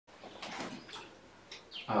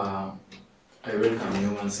Uh, I welcome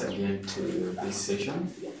you once again to this session,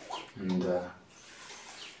 and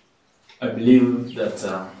I believe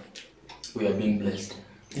that we are being blessed.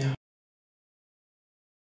 Yeah.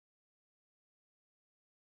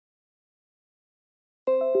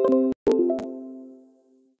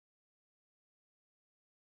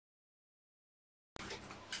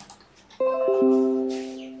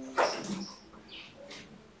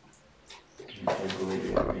 I believe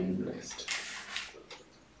we are being blessed.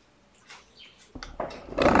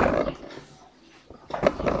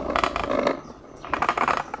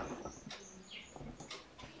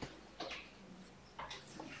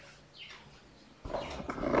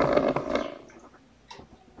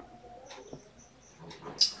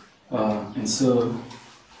 And so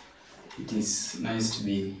it is nice to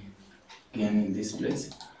be again in this place.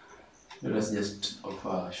 Let us just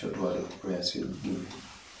offer a short word of prayer as we begin.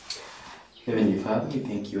 Heavenly Father, we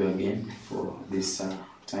thank you again for this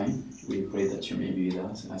time. We pray that you may be with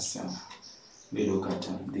us as we look at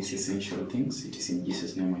these essential things. It is in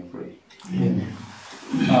Jesus' name I pray. Amen.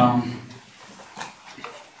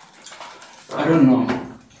 I don't know.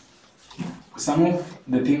 Some of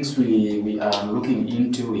the things we are looking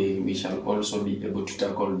into, we shall also be able to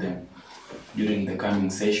tackle them during the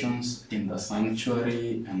coming sessions in the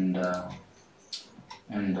sanctuary and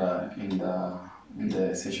in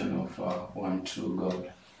the session of One True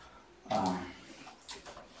God.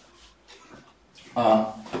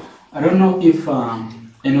 I don't know if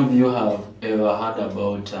any of you have ever heard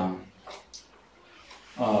about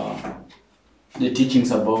the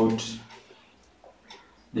teachings about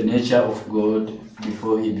the nature of God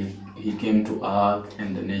before he came to earth,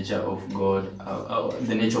 and the nature of God,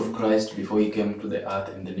 the nature of Christ before he came to the earth,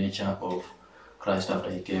 and the nature of Christ after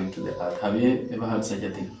he came to the earth. Have you ever heard such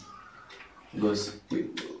a thing? Because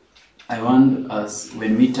I want us,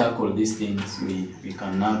 when we tackle these things, we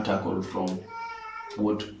can now tackle from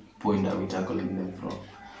what point are we tackling them from.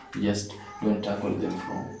 We just don't tackle them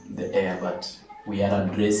from the air, but we are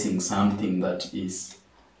addressing something that is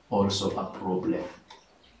also a problem.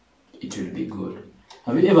 It will be good.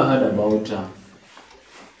 Have you ever heard about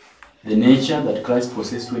the nature that Christ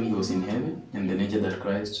possessed when he was in heaven and the nature that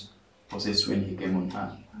Christ possessed when he came on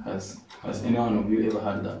earth? Has any one of you ever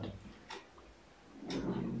heard that?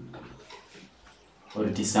 Or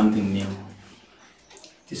it is something new?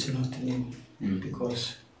 It is not new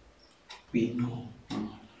because we know,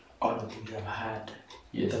 all of you have heard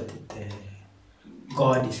that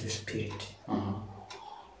God is a spirit.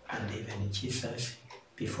 And even Jesus,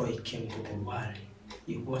 before he came to the world,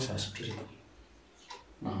 he was a spirit.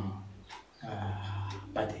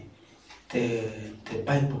 But the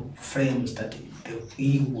Bible frames that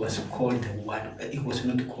he was called the Word. He was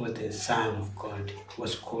not called the Son of God. He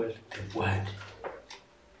was called the Word.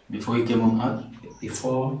 Before he came on earth?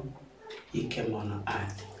 Before he came on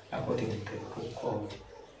earth, according to the book of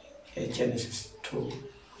Genesis 2.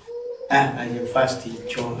 First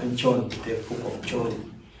John, the book of John,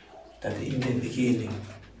 that in the beginning,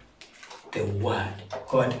 the Word,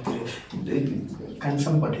 God. Can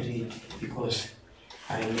somebody read? Because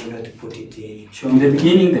I may not put it in. In the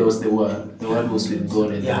beginning there was the Word. The Word was with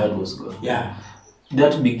God, and the Word was God. Yeah.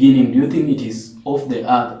 That beginning, do you think it is of the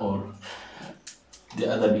earth or the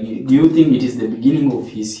other beginning? Do you think it is the beginning of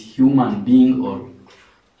his human being, or?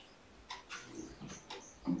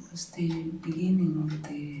 It's the beginning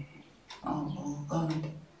of God.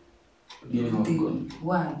 Beginning of the God.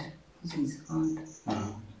 Word, which is God.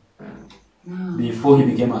 Before he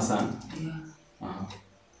became a son. Yeah.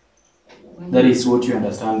 That is what you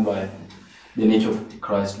understand by the nature of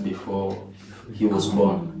Christ before he was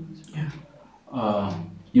born. Yeah.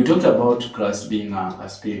 You talked about Christ being a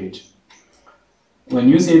spirit. When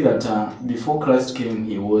you say that before Christ came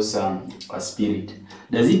he was a spirit,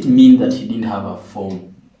 does it mean that he didn't have a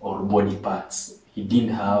form or body parts? He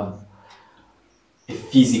didn't have a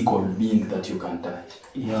physical being that you can touch?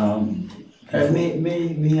 Yeah.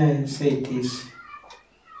 May I say this?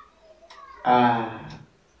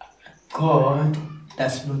 God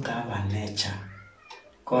does not have a nature.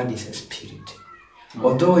 God is a spirit.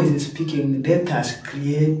 Although he is speaking, let us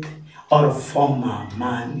create or form a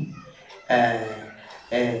man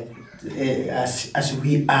as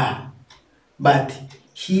we are. But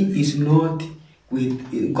he is not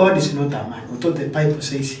God is not a man. Although the Bible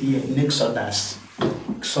says here in Exodus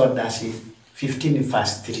 15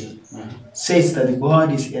 verse 3, says that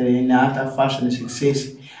God is in other fashions. It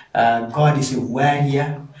says God is a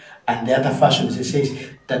warrior, and the other fashions it says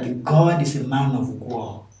that God is a man of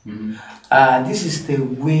war. This is the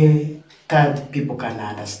way that people can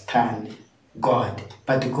understand God,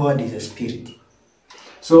 but God is a spirit.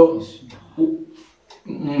 So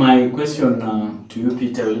My question to you,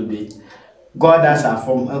 Peter, will be: God has a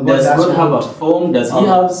form. does God have a form? Does he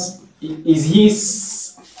have? Is he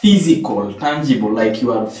physical, tangible, like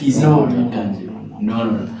you are physical and tangible?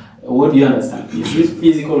 No. What do you understand? Is he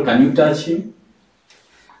physical? Can you touch him?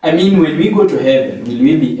 I mean, when we go to heaven, will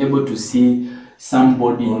we be able to see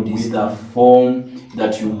somebody with a form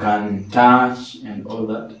that you can touch and all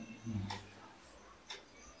that?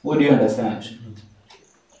 What do you understand?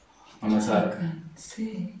 Mama I Sarah? can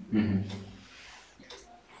say Mm-hmm.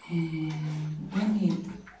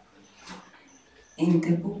 when in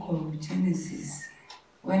the book of Genesis,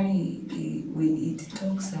 when it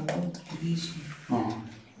talks about creation,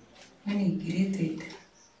 when they created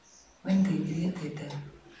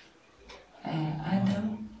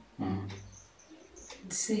Adam,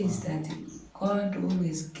 it says that God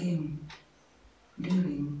always came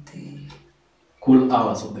during the Cool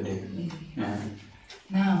hours of the day.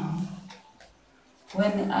 Now,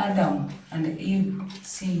 when Adam and Eve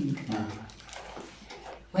sinned,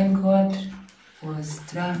 when God was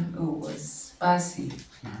drunk or was passing,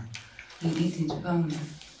 he didn't find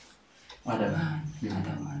Adam. man,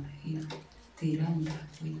 Adam and Eve. They ran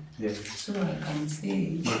that way. Yes. So I can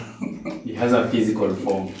say, He has a physical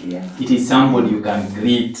form. yeah. It is somebody you can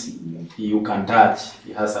greet, you can touch.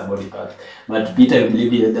 He has a body part. But Peter, I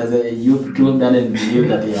believe he doesn't. You too doesn't believe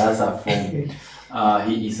that he has a form.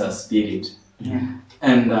 He is a spirit. Yeah.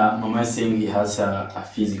 And Mama is saying he has a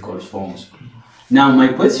physical form. Now, my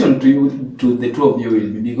question to you, to the two of you,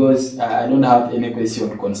 will be, because I don't have any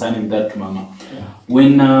question concerning that, Mama. Yeah.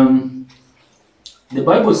 When the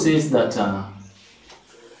Bible says that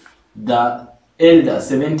the elders,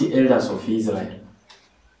 70 elders of Israel,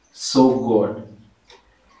 saw God,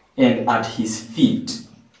 and at his feet,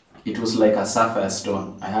 it was like a sapphire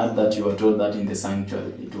stone. I heard that you were told that in the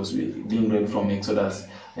sanctuary. It was being read from Exodus,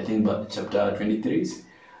 I think, but chapter 23,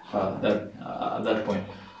 at that point,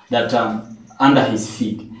 that under his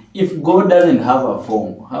feet. If God doesn't have a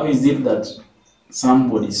form, how is it that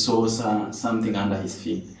somebody saw something under his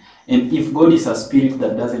feet? And if God is a spirit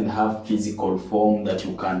that doesn't have physical form that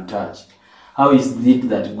you can touch, how is it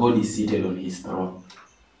that God is seated on his throne?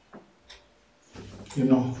 You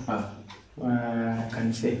know, I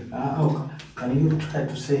can say, can you try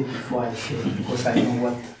to say before I say, because I know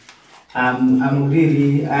what, I'm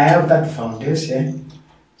really, I have that foundation,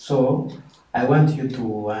 so I want you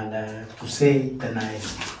to say, then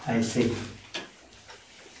I say.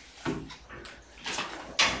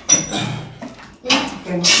 What you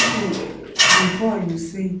can say before you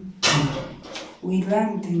say, we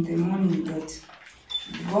learned in the morning that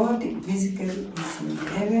God physically is in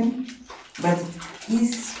heaven, but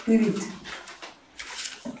his spirit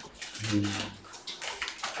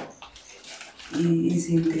is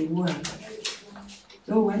in the world.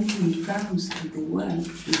 So when he comes to the world,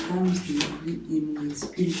 he comes in the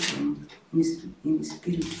spirit, in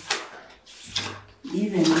spirit.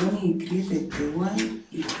 Even when he created the world,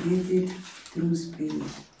 he created through spirit.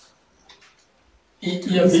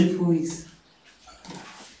 His voice.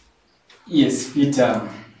 Yes, Peter.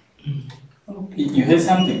 Okay. You heard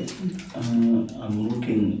something? I'm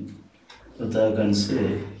looking, but I can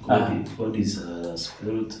say God is a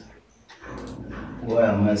spirit. Why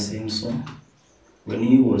am I saying so? When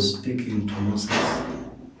he was speaking to Moses,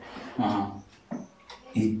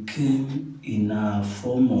 he came in a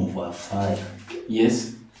form of a fire.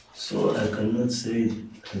 Yes. So I cannot say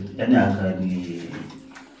that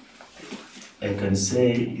I can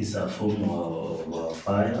say it's a form of a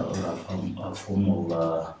fire or a form of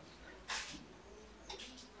a.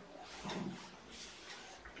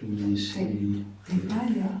 Can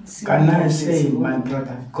I say, my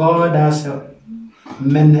brother, God has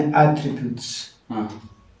many attributes.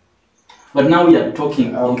 But now we are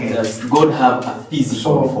talking, Okay. does God have a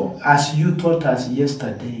physical So, form? as you taught us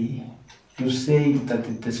yesterday, you say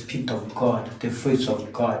that the Spirit of God, the voice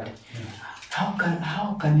of God.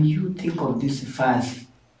 How can you think of this verse,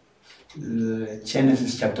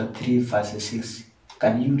 Genesis chapter 3, verse 6?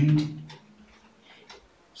 Can you read?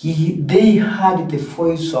 They heard the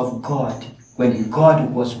voice of God when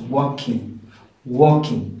God was walking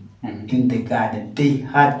in the garden. They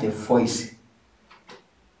heard the voice.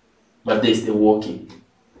 But there's the walking.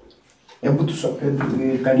 Able to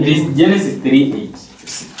It is Genesis 3:8.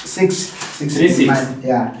 6.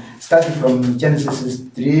 Yeah, starting from Genesis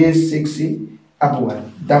 3:6 upward,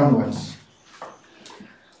 downwards.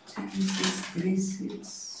 Genesis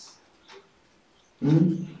 3:6.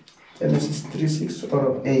 Genesis 3:6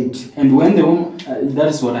 or 8. And when the woman,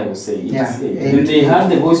 that's what I was saying. Yeah, When they heard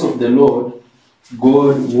the voice of the Lord,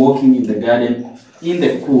 God walking in the garden in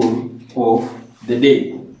the cool of the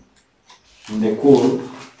day. in the cool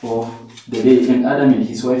of the day, and Adam and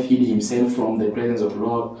his wife hid himself from the presence of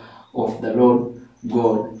the Lord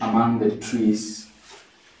God among the trees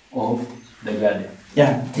of the garden.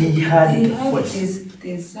 Yeah, they had They the had voice.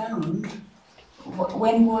 the sound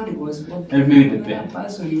when God was walking. Help me with the When a pen.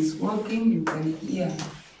 person is walking, you can hear.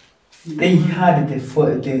 They had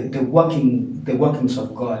the workings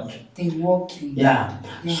of God. They walking. Yeah.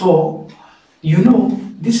 Yeah. So, you know,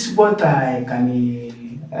 this is what I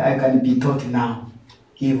can be taught now.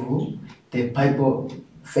 If the Bible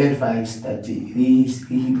verifies that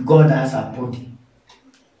God has a body,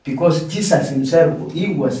 because Jesus himself,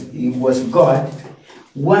 he was God.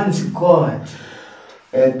 Once God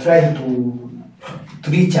tried to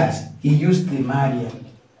reach us, he used the Mariam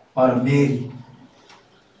or Mary.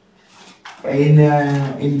 In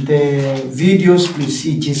the videos we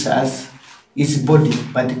see Jesus, his body,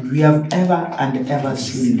 but we have ever and ever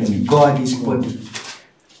seen God his body.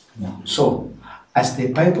 So, as the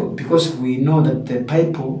Bible, because we know that the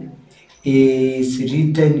Bible is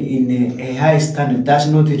written in a high standard, does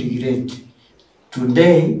not regret.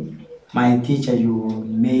 Today, my teacher, you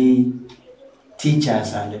may teach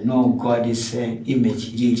us and know God's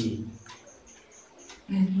image really.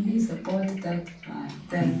 Let me support that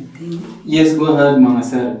thing Yes, go ahead, Mama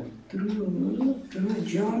Sarah. through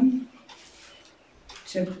John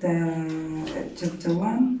chapter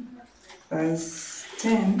 1, verse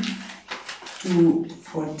 10 to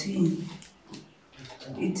 14.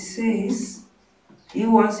 It says, he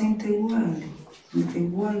was in the world, and the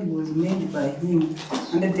world was made by him,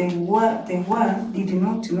 and the world did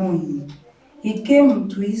not know him. He came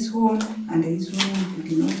to his own, and his own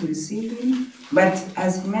did not receive him. But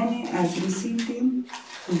as many as received him,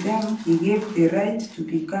 to them he gave the right to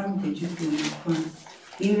become the children of God,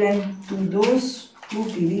 even to those who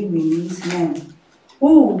believe in his name,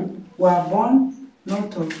 who were born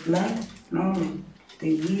not of blood, nor of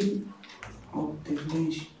the will of the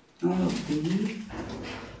flesh, nor of the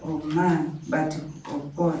will of man, but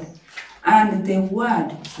of God. And the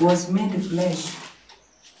Word was made flesh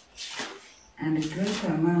and dwelt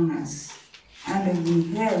among us, and we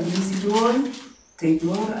beheld his glory, the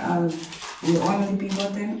glory of the only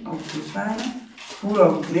begotten of the Father, full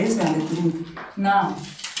of grace and truth. Now,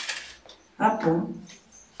 hapo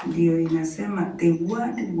ndio inasema the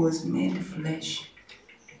Word was made flesh.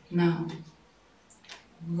 Now,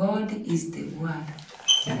 God is the Word,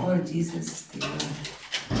 or Jesus is the Word.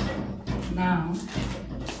 Now,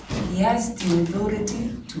 he has the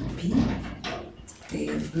authority to be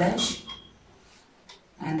the flesh,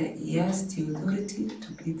 and he has the authority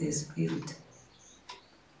to be the spirit.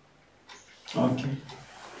 Okay.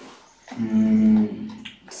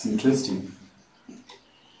 It's interesting.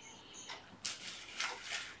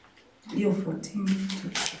 Hiyo 14,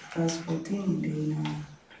 verse 14 ndio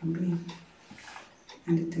inaambia,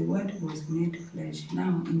 and the Word was made flesh.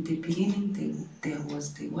 Now, in the beginning, there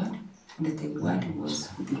was the Word, and the Word was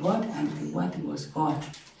the God, and the Word was God.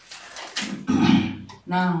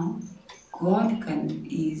 Now, God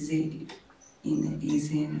is in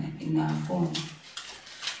a form.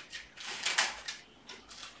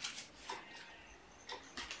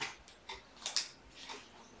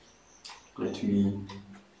 Let me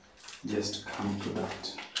just come to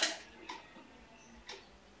that.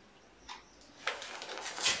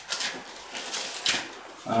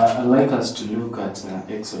 I'd like us to look at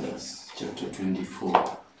Exodus chapter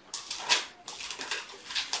 24.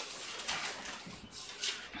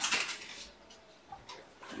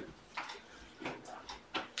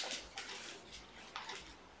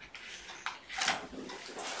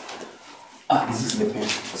 This is the pen.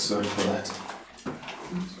 Sorry for that.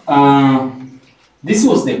 This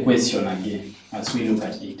was the question again, as we look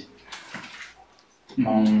at it. We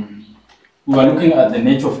are looking at the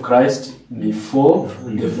nature of Christ before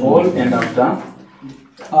the fall and after.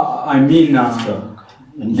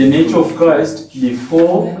 The nature of Christ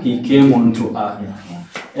before he came onto earth.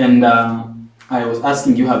 And I was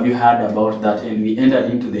asking you, have you heard about that? And we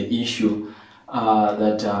entered into the issue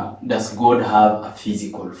that does God have a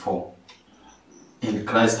physical form? And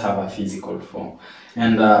Christ have a physical form.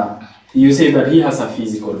 And you say that he has a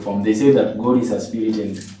physical form. They say that God is a spirit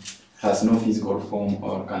and has no physical form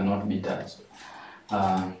or cannot be touched.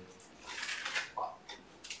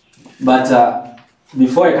 But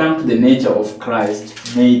before I come to the nature of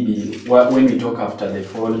Christ, maybe when we talk after the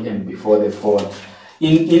fall and before the fall,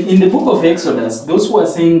 in the book of Exodus, those who are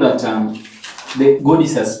saying that God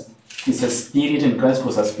is a spirit and Christ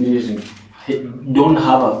was a spirit and don't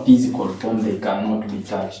have a physical form, they cannot be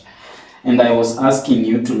touched. And I was asking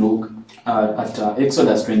you to look at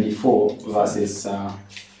Exodus 24 verses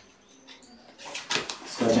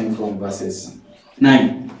starting from verses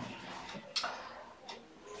 9.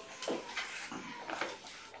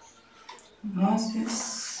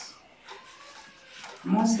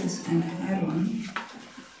 Moses and Aaron,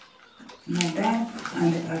 Nadab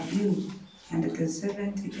and Abihu, and the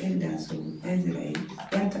 70 elders of Israel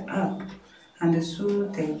went up and saw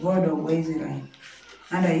the God of Israel.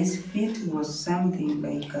 Under his feet was something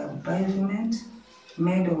like a battlement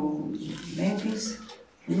made of lapis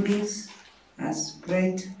lazuli, as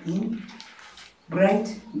bright blue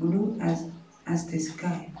as the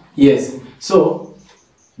sky. Yes, so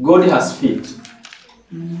God has feet.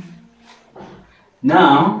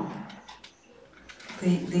 Now,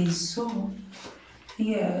 they saw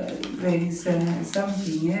here there is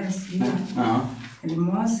something else here. And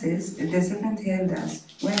Moses, the 70 elders,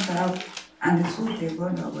 went up and saw the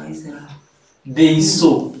God of Israel. they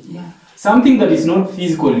saw Yeah. something that is not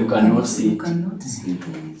physical, you cannot see You it. cannot see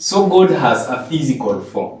the. So God has a physical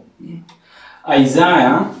form. Yeah.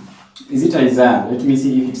 Isaiah, is it Isaiah? Let me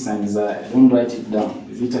see if it's Isaiah. Don't write it down.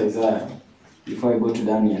 Is it Isaiah? Before I go to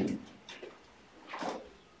Daniel.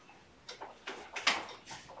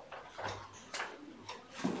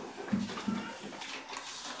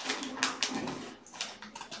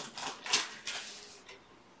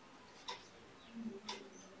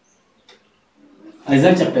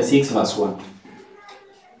 Isaiah chapter 6 verse 1.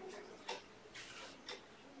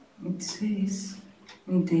 It says,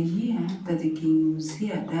 in the year that the king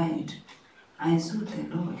Uzziah died, I saw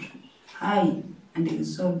the Lord, high and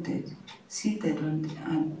exalted, seated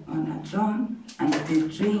on a throne, and the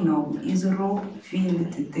train of his robe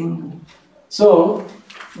filled the temple. So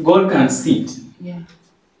God can sit. Yeah.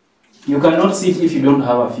 You cannot sit if you don't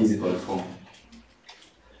have a physical form.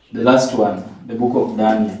 The last one, the book of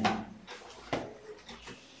Daniel.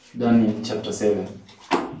 Daniel chapter 7.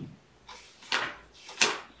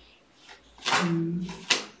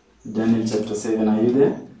 Daniel chapter 7, are you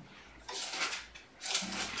there?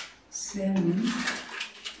 7.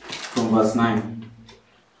 From verse 9.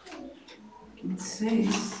 It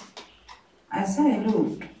says, as I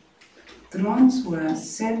looked, thrones were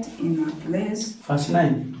set in a place. Verse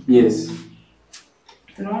 9. Yes.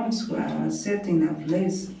 Thrones were set in a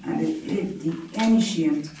place, and the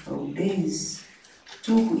ancient of days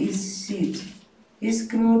took his seat. His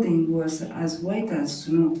clothing was as white as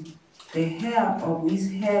snow. The hair of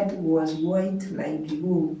his head was white like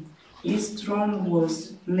wool. His throne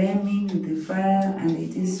was flaming with fire, and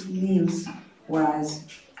its wheels was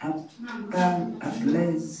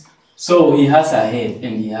ablaze. So he has a head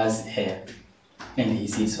and he has hair and he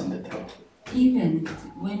sits on the throne. Even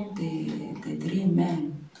when the three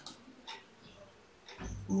men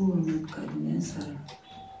who Nebuchadnezzar,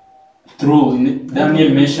 True, in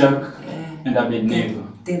Daniel, Meshach, and Abednego.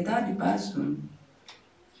 the third person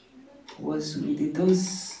was with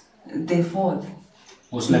those, the fourth.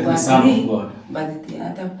 Was like They the were Son three, of God. But the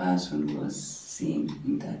other person was seen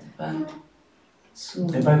in that band. So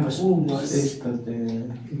The Bible who was says that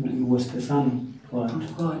he was the Son of God.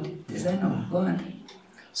 of God, the Son of God.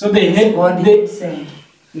 So they had God they, himself,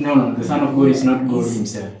 no, the Son of God is not God Is-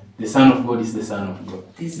 himself. The Son of God is the Son of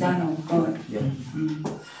God. the Son of God. Yeah.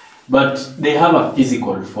 But they have a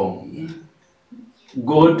physical form. Yeah.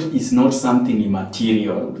 God is not something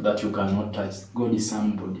immaterial that you cannot touch. God is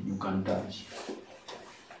somebody you can touch.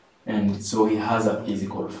 And so he has a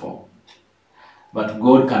physical form. But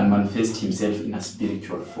God can manifest himself in a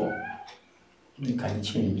spiritual form. He can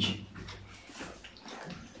change.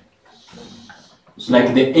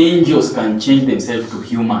 Like the angels can change themselves to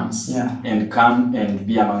humans and come and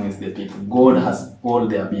be amongst the people. God has all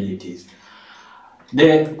the abilities.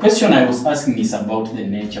 The question I was asking is about the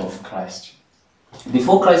nature of Christ.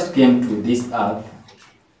 Before Christ came to this earth,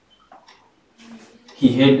 he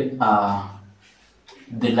had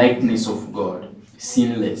the likeness of God,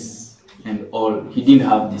 sinless and all. He didn't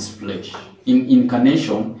have this flesh. In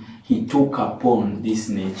incarnation, he took upon this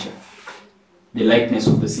nature, the likeness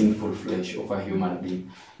of the sinful flesh of a human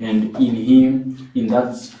being. And in him, in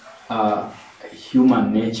that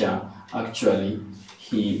human nature, actually,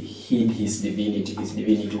 he hid his divinity. His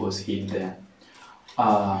divinity was hid there.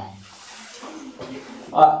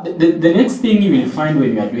 The next thing you will find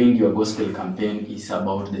when you are doing your gospel campaign is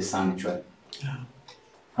about the sanctuary. Yeah.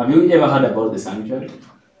 Have you ever heard about the sanctuary?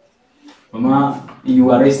 Mama, you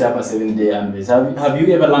were raised up a 7-day anniversary. Have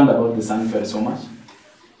you ever learned about the sanctuary so much?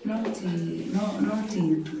 Not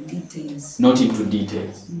into details. Not into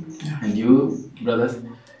details. And you, brothers?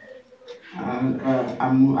 I'm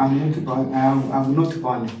not gone. I've not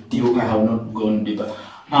gone. You have not gone deeper.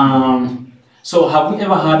 So have you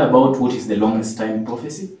ever heard about what is the longest time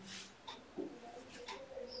prophecy?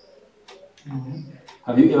 Mhm.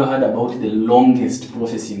 Have you ever heard about the longest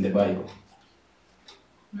prophecy in the Bible?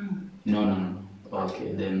 No. No.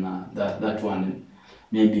 Okay, then that one,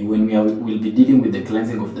 maybe when we'll be dealing with the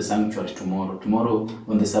cleansing of the sanctuary tomorrow. Tomorrow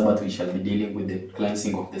on the Sabbath we shall be dealing with the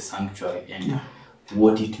cleansing of the sanctuary and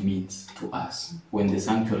what it means to us. When the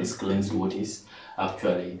sanctuary is cleansed, what is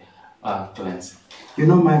actually cleansed. You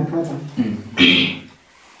know, my brother,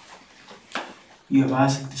 you have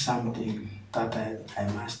asked something that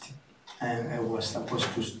I was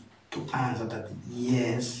supposed to answer that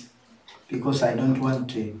yes, because I don't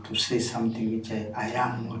want to say something which I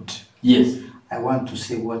am not. Yes. I want to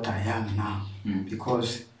say what I am now,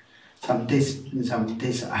 because some days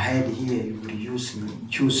ahead here you will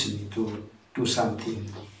choose me to do something.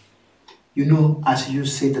 You know, as you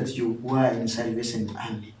say that you were in Salvation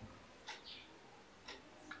Army,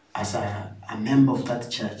 as a member of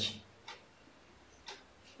that church,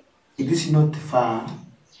 it is not far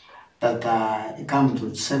that I come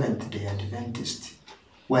to Seventh-day Adventist,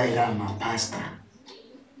 where I am a pastor.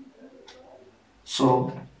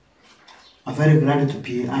 So, I'm very glad to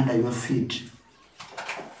be under your feet,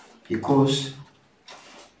 because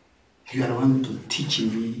you are going to teach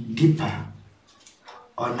me deeper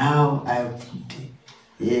on how I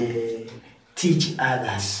teach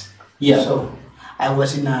others. Yeah. So, I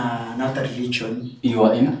was in another religion. You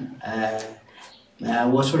are in? I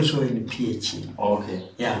was also in PhD. Okay.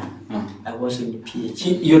 Yeah, I was in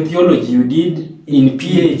PhD. Your theology you did in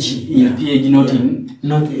PhD, in PhD,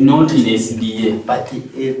 not in SDA. But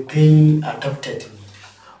they adopted me.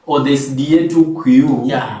 Or the SDA took you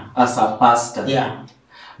Yeah. as a pastor. Yeah.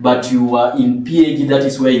 But you were in PhD, that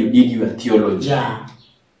is where you did your theology. Yeah.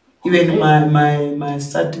 Even my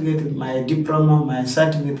certificate, my diploma, my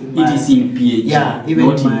certificate. It is in PhD. Yeah, even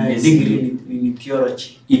not my in degree in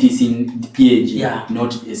theology. It is in PhD, Yeah.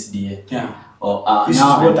 not SDA. Yeah. This This is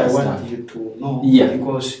now what I understand. want you to know. Yeah.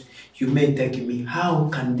 Because you may take me, how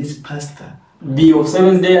can this pastor Be of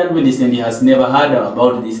Seventh-day Adventist and he has never heard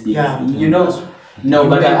about these things. Yeah. You know, no,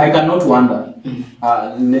 but I cannot wonder.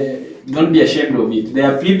 Don't be ashamed of it.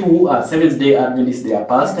 There are people who are Seventh-day Adventists, they are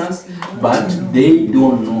pastors, but they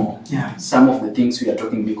don't know some of the things we are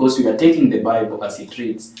talking, because we are taking the Bible as it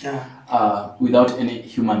reads without any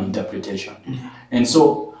human interpretation. And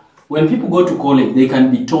so when people go to college, they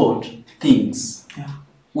can be taught things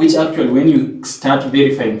which actually, when you start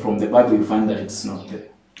verifying from the Bible, you find that it's not there.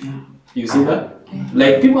 You see that?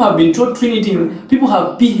 Like people have been taught Trinity, people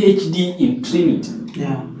have PhD in Trinity.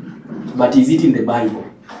 But is it in the Bible?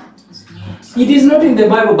 It is not in the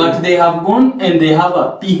Bible, but they have gone and they have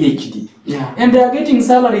a PhD. And they are getting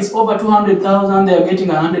salaries over 200,000, they are getting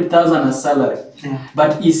 100,000 as salary.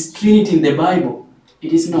 But is Trinity in the Bible?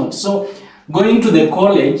 It is not. So going to the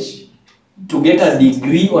college to get a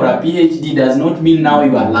degree or a PhD does not mean now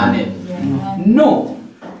you are learned. No,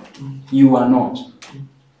 you are not.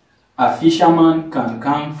 A fisherman can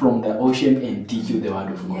come from the ocean and teach you the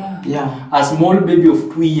word of God. A small baby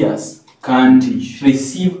of 2 years can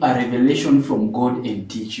receive a revelation from God and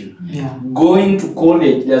teach you. Going to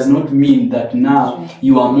college does not mean that now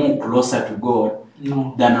you are more closer to God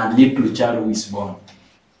than a little child who is born.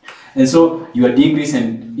 And so your degrees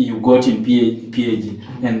and you got in PhD,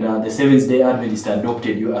 and the Seventh-day Adventist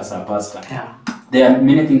adopted you as a pastor. There are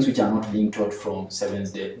many things which are not being taught from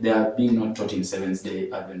Seventh-day. They are being not taught in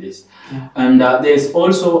Seventh-day Adventist. And there's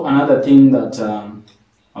also another thing that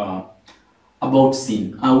about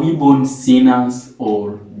sin. Are we born sinners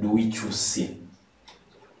or do we choose sin?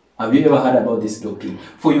 Have you ever heard about this doctrine?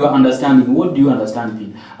 For your understanding, what do you understand,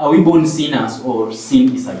 Pete? Are we born sinners or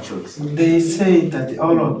sin is a choice? They say that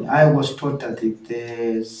I was taught that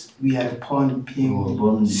we are born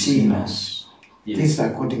being sinners. Yes. This is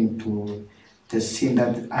according to the sin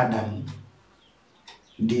that Adam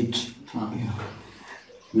did.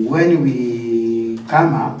 When we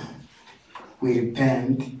come up, we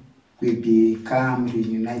repent, we become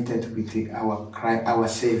reunited with our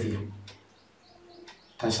Savior.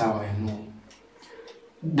 That's how I know.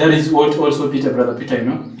 That is what also Brother Peter, you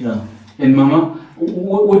know? Yeah. And Mama,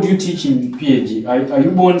 what do you teach in PhD? Are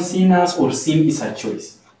you born sinners or sin is a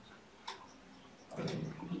choice?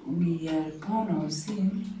 We are born of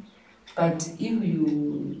sin, but if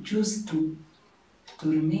you choose to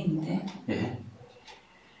remain there,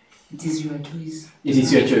 it is your choice. It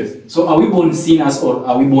is your choice. So are we born sinners or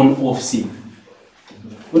are we born of sin?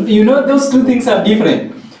 You know, those two things are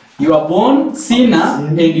different. You are born sinner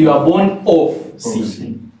and you are born of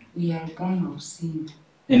sin. We are born of sin.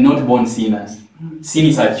 And not born sinners. Sin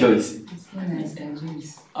is a choice. Sin is a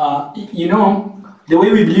choice. You know, the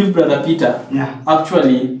way we believe Brother Peter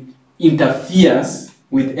actually interferes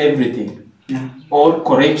with everything or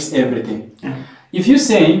corrects everything. If you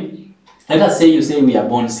say, let us say you say we are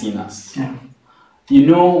born sinners, Yeah. you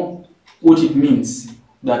know what it means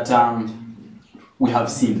that we have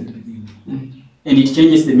sinned. And it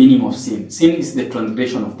changes the meaning of sin. Sin is the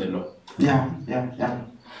transgression of the law. Yeah.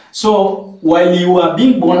 So, while you are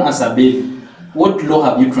being born as a baby, what law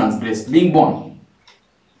have you transgressed? Being born.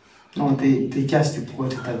 No, they just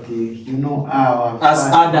put that our As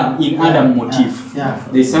first- Adam, in Adam motif. Yeah.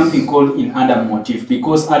 There's something called in Adam motif.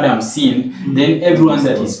 Because Adam sinned, then everyone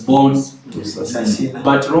that is born. It's a sinner.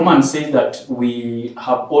 But Romans says that we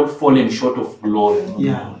have all fallen short of glory.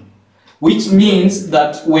 Yeah. Which means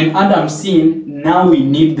that when Adam sinned, now we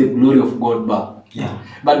need the glory of God back. Yeah.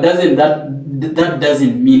 But that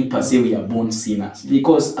doesn't mean per se we are born sinners.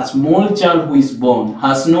 Because a small child who is born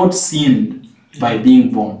has not sinned by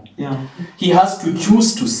being born. Yeah. He has to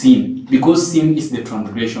choose to sin, because sin is the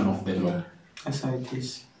transgression of the law. That's how it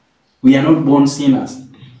is. We are not born sinners.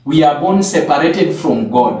 We are born separated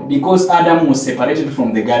from God, because Adam was separated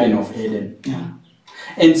from the Garden of Eden. Yeah.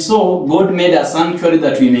 And so God made a sanctuary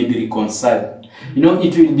that we may be reconciled. You know,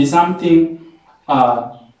 it will be something,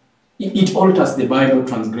 it alters the Bible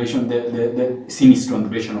transgression, the sin is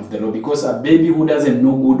transgression of the law, because a baby who doesn't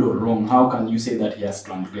know good or wrong, how can you say that he has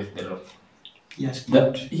transgressed the law? Yes.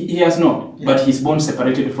 That he has not, Yeah. but he's born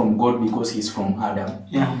separated from God because he's from Adam.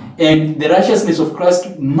 Yeah. And the righteousness of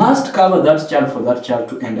Christ must cover that child for that child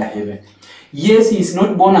to enter heaven. Yes, he's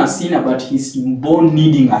not born a sinner, but he's born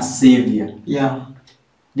needing a savior. Yeah.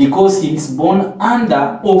 Because he is born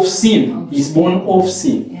under of sin. He's born of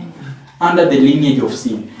sin. Under the lineage of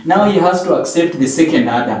sin. Now he has to accept the second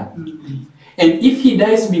Adam. And if he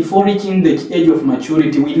dies before reaching the age of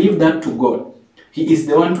maturity, we leave that to God. He is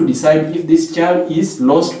the one to decide if this child is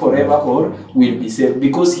lost forever or will be saved,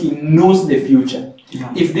 because he knows the future.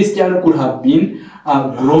 Yeah. If this child could have been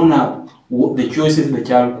grown up, the choices the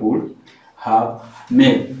child could have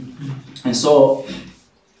made. And so,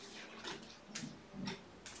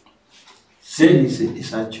 Sin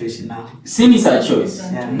is a choice now. sin is a choice.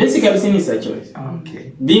 Yeah. Basically, sin is a choice.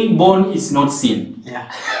 Okay. Being born is not sin.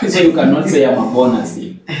 Yeah. So you cannot say I'm a born of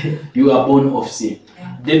sin. You are born of sin.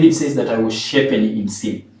 David says that I was shapen in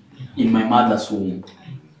sin, in my mother's womb.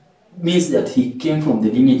 Means that he came from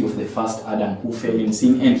the lineage of the first Adam who fell in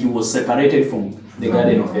sin, and he was separated from the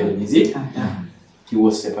Garden of Eden. Is it? Yeah. He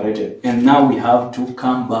was separated. And now we have to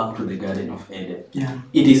come back to the Garden of Eden. Yeah.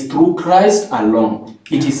 It is through Christ alone.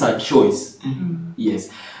 It is a choice. Yes.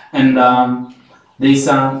 And there's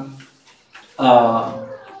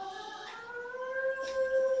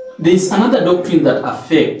another doctrine that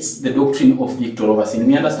affects the doctrine of victory over sin.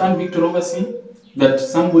 We understand victory over sin? That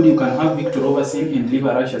somebody can have victory over sin and live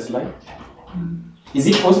a righteous life? Is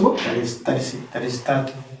it possible? That is that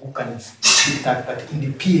who can speak that, but in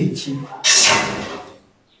the PH,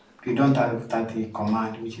 we don't have that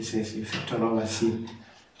command which says victory over sin.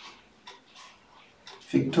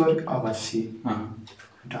 Victory over sin.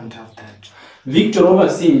 We don't have that. Victory over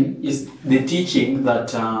sin is the teaching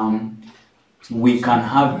that we can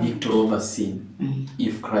have victory over sin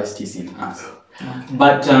if Christ is in us.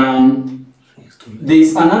 But there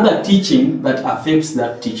is another teaching that affects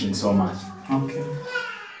that teaching so much. Okay.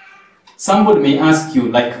 Somebody may ask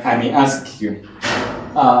you, like I may ask you,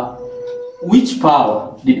 which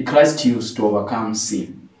power did Christ use to overcome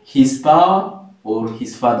sin? His power or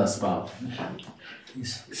his Father's power?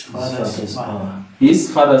 His father's power.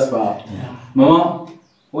 His Father's power. Yeah. Mama,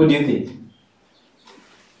 what do you think?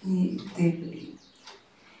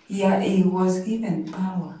 He was given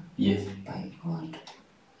power Yes. by God.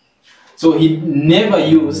 So he never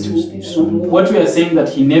used, what we are saying that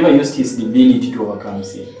he never used his divinity to overcome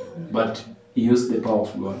sin, but he used the power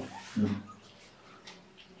of God.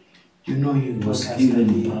 You know, you Was told us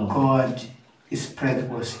given that power. God, his breath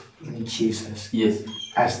was in Jesus. Yes,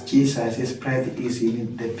 As Jesus, his breath is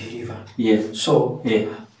in the believer. yes, So, yeah.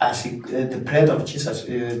 as the breath of Jesus,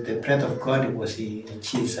 the breath of God was in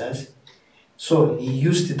Jesus. So he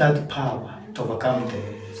used that power to overcome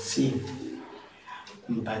the sin.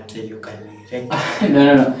 But you can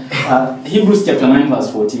No. Hebrews chapter 9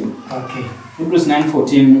 verse 14. Okay. Hebrews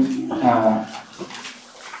 9:14.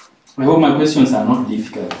 I hope my questions are not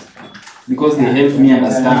difficult, because they help me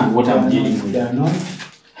understand what I'm dealing with. They are not.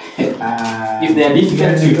 If they are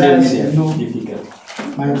difficult, you tell me they are No. difficult.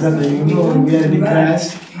 My brother, you know, we are in the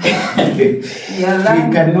class. We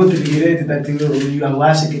cannot relate that you are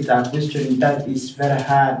asking a question that is very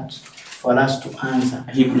hard for us to answer.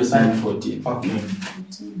 Hebrews 9:14. Okay.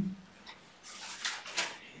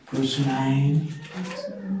 Hebrews 9.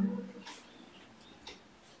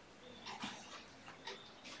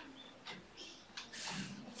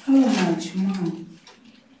 How much more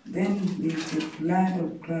Then with the blood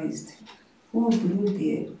of Christ, who through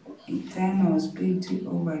the eternal Spirit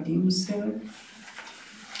offered himself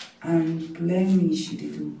unblemished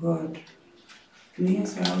to God.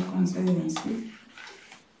 Cleanse our conscience.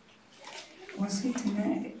 Was it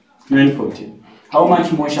in 9:14. How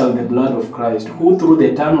much more shall the blood of Christ, who through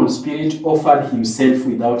the eternal Spirit offered himself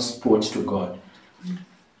without spot to God.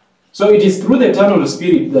 So it is through the eternal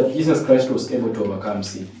Spirit that Jesus Christ was able to overcome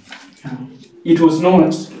sin. It was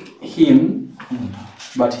not him,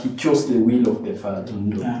 but he chose the will of the Father.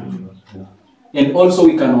 And also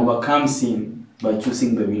we can overcome sin by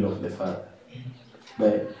choosing the will of the Father.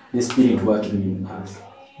 By the Spirit working in us.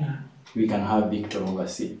 We can have victory over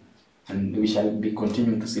sin. And we shall be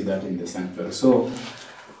continuing to see that in the sanctuary. So,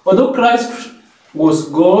 although Christ was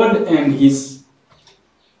God and his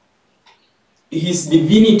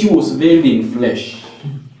divinity was veiled in flesh,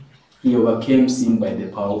 he overcame sin by the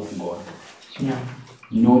power of God.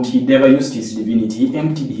 He never used his divinity, he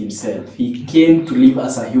emptied himself. He came to live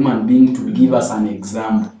as a human being to give us an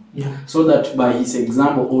example. So that by his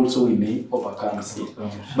example also we may overcome sin.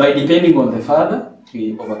 By depending on the Father,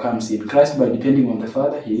 he overcame sin. Christ, by depending on the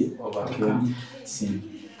Father, he overcame sin.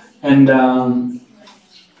 And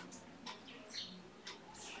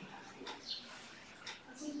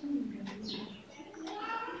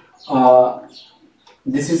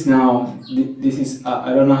this is now, this is,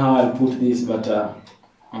 I don't know how I'll put this, but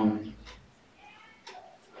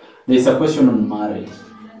there's a question on marriage.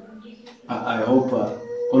 I hope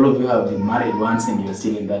all of you have been married once and you're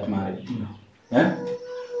still in that marriage. Yeah?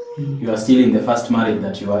 You are still in the first marriage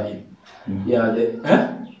that you are in. Yeah.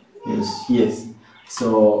 Yes.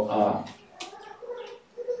 So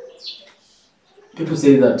people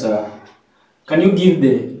say that can you give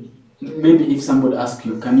maybe if somebody asks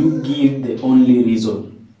you, can you give the only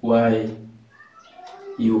reason why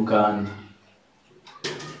you can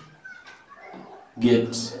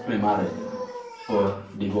get remarried or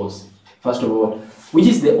divorced? First of all, which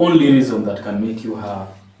is the only reason that can make you have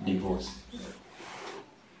divorce?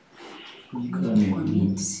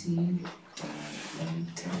 commit sin?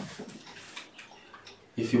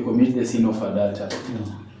 If you commit the sin of adultery,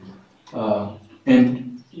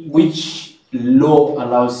 and which law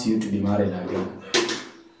allows you to be married again?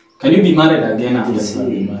 Can you be married again after you have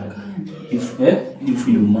been married? If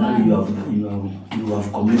you marry, you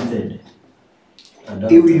have committed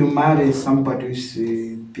adultery. If you marry somebody who's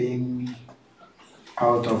being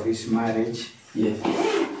out of his marriage, Yes.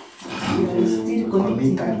 You will still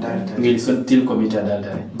commit commit adultery. We will still commit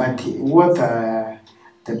adultery. But what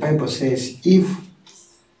the Bible says, if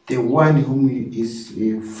the one whom is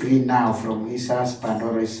free now from his husband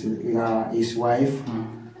or his wife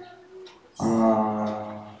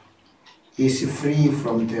is free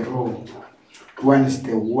from the law, once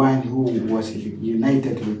the one who was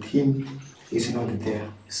united with him is not there.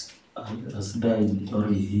 Has died or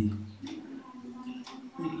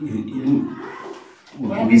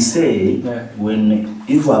we say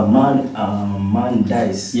if a man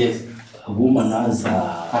dies, Yes. a woman has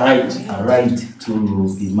a right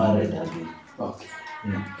to be married again. Okay.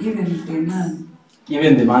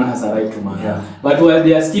 Even the man has a right to marry. Yeah. But while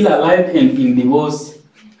they are still alive and in divorce,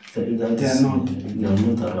 They are not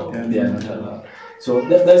allowed. they are not allowed. So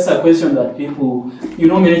that's a question that people,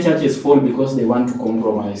 many churches fall because they want to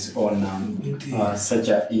compromise on such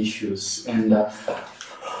issues. And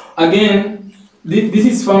again, this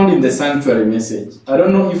is found in the sanctuary message. I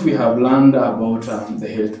don't know if we have learned about the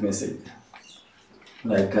health message.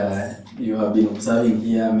 Like you have been observing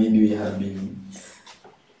here, maybe we have been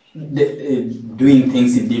doing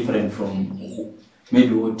things different from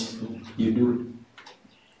maybe what you do.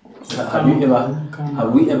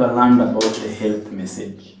 Have we ever learned about the health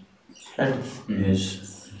message? Health.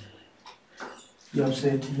 Yes. You have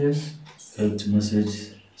said yes. Health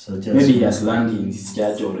message such as Maybe he has learned in his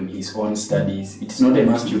church or in his own studies. It's not a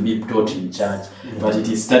must you be taught in church, but it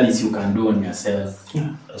is studies you can do on yourself.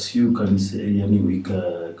 as you can say, we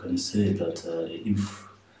can say that if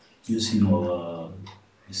using our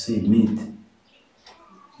meat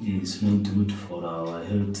is not good for our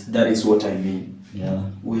health. That is what I mean. Yeah.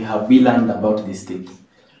 We learned about these things.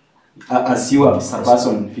 As you as a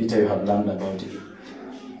person, Peter, you have learned about it.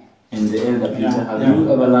 And the elder Peter, have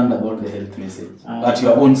you ever learned about the health message? At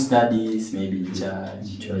your own studies, maybe in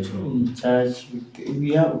church? In church,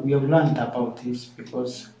 we have learned about this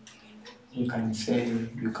because we can say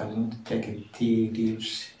you cannot take tea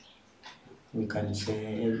leaves. We can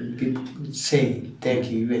say, people say take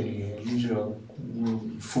even a little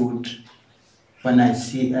food. When I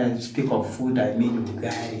speak of food, I mean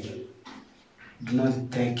ugari. Do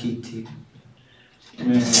not take it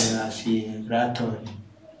as a rattle.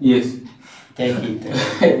 Yes. Take it.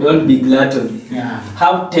 Don't be glutton. Yeah.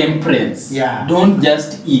 Have temperance. Yeah. Don't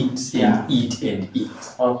just eat and Yeah. eat and eat.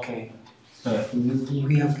 Okay.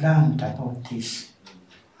 We have learned about this,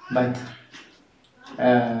 but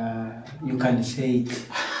you can say it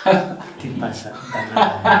deeper than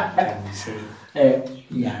I can say.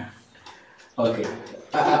 Yeah. Okay.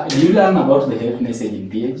 Do you learn about the health message in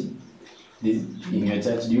PhD? In your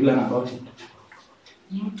church, do you learn about it?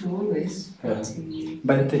 Not always.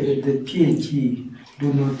 But the PhD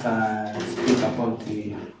do not speak about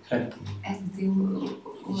the health. And they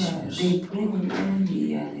bring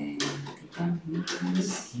only the camp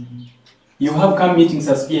meetings. You have come meetings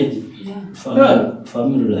as PhD? Yeah.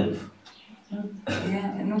 Family life.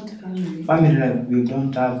 Yeah, not family. Family life we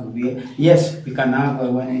don't have. Yes, we can have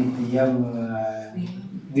when we have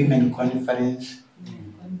women conference.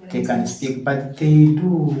 They can speak, but they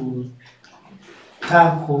do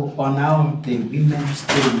tackle on how the women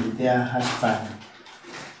stay with their husband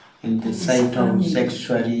in the side of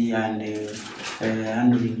sexually and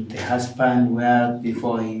handling the husband, where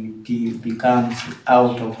before he becomes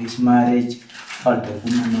out of his marriage, or the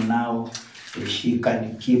woman now she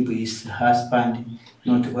can keep his husband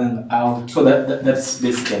not going out. So that's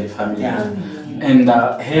basically family. Yeah. And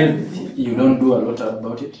health, you don't do a lot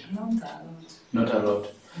about it? Not a lot. Not a lot.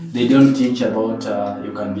 They don't teach about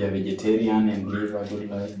you can be a vegetarian and live a good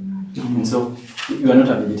life. And so you are not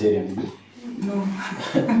a vegetarian, is it? No.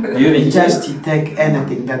 Are you a vegetarian? Just take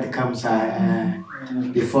anything that comes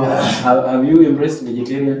before us. Have you embraced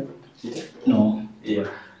vegetarian? No. Yeah.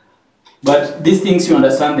 But these things you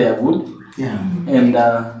understand they are good. Yeah. And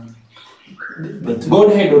But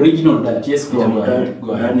God had original diet. Yes, Peter, go ahead.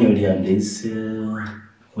 Daniel and this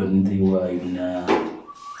when they were in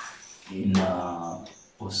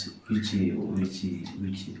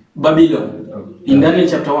which Babylon. In Daniel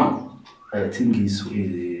chapter 1. I think is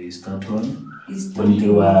that one. It's When they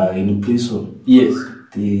were in prison, Yes.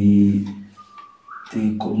 they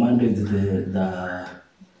commanded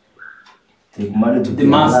they commanded to The be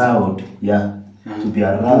master. allowed, to be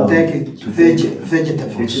allowed Take to vegetables,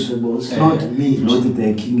 vegetables, not meat. not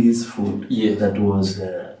the king's food. Yes. That was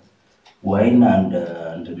wine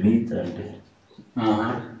and meat and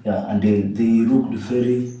and they looked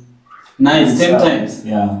very Nice, 10 times.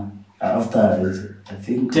 Yeah, after I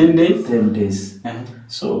think 10 days? 10 days. Uh-huh.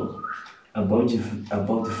 So about the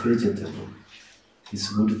vegetable, it's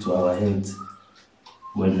good to our health.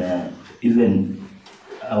 When even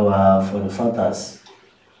for the fathers,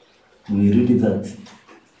 we read that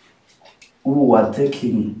who were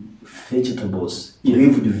taking vegetables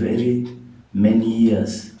lived very many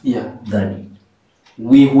years Yeah. than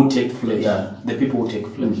We who take flesh. Yeah. The people who take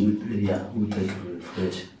flesh. who take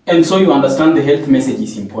flesh. And so you understand the health message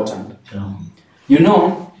is important. Yeah. You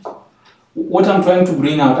know, what I'm trying to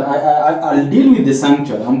bring out, I'll deal with the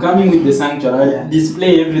sanctuary. I'm coming with the sanctuary. I'll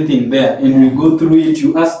display everything there and we go through it.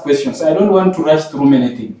 You ask questions. I don't want to rush through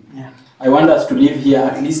many things. Yeah. I want us to live here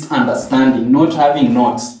at least understanding, not having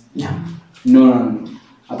notes. Yeah. No.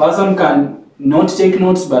 A person can not take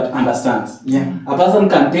notes but understands. Yeah. A person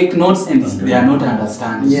can take notes and they are not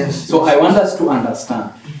understanding. Yes. So I want us to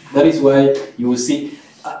understand. That is why you will see,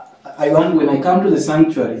 when I come to the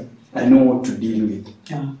sanctuary, I know what to deal with.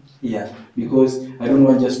 Yeah. Yeah, because I don't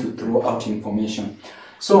want just to throw out information.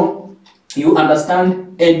 So you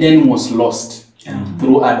understand Eden was lost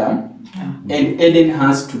through Adam, and Eden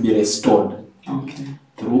has to be restored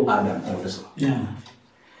through Adam also. Yeah.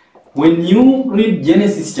 When you read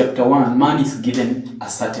Genesis chapter 1, man is given a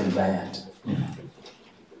certain diet.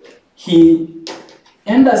 He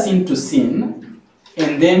enters into sin,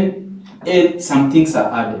 and then some things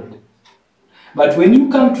are added. But when you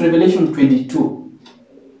come to Revelation 22,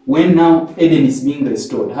 when now Eden is being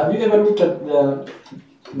restored, have you ever looked at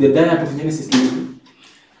the diet of Genesis 22?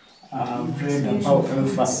 Read about from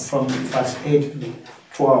verse 8 to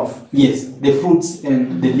 12. Yes, the fruits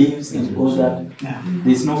and the leaves and all that. Yeah.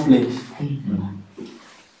 There is no flesh.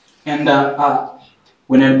 And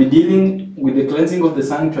when I'll be dealing with the cleansing of the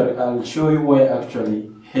sanctuary, I'll show you why actually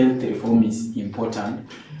health reform is important.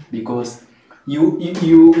 Because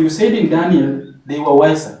you said in Daniel, they were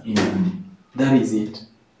wiser. That is it.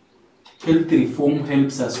 Health reform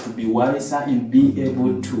helps us to be wiser and be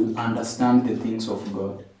able to understand the things of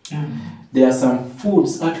God. There are some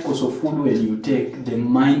foods, articles of food when you take, the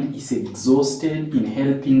mind is exhausted in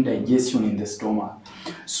helping digestion in the stomach.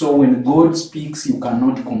 So when God speaks, you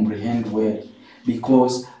cannot comprehend well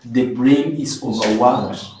because the brain is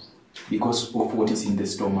overworked because of what is in the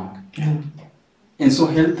stomach. And so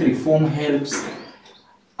health reform helps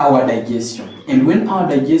our digestion. And when our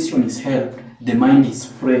digestion is helped, the mind is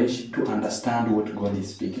fresh to understand what God is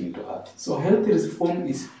speaking to us. So healthy reform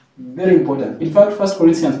is very important. In fact, 1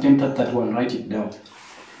 Corinthians 10:31, write it down.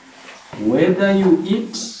 Whether you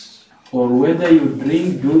eat or whether you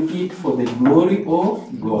drink, do it for the glory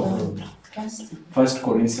of God. 1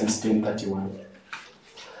 Corinthians 10:31.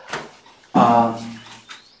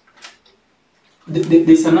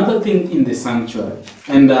 There's another thing in the sanctuary,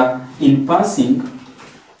 and in passing,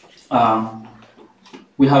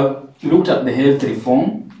 we have looked at the health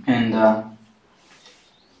reform, and I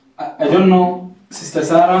don't know, Sister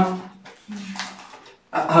Sarah,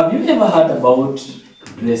 have you ever heard about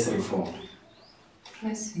dress reform?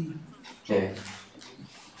 Dressing. Okay.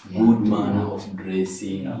 Good manner of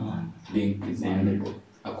dressing, being presentable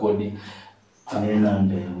according Men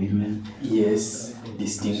and women. yes,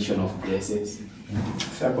 distinction of dresses.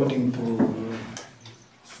 So according to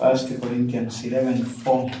 1 Corinthians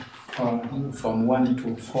 11:4, from 1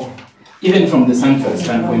 to 4. Even from the sanctuary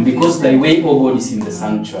standpoint, because the way of God is in the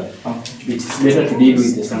sanctuary, it is better to deal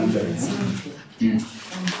with the sanctuary.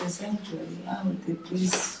 From the sanctuary, how the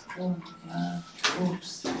priests form their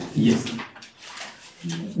robes. Yes.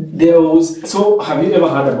 There was, so have you ever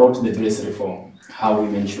heard about the dress reform? How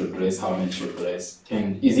women should dress, how men should dress,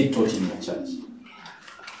 and is it taught in the church?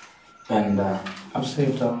 And I've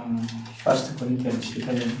said 1 Corinthians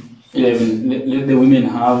 11, let the women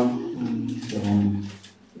have.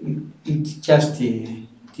 it just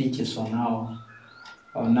teaches on how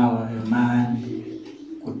a man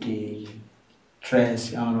could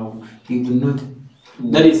dress, he would not.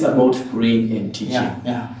 That is about praying and teaching.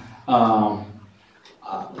 Yeah.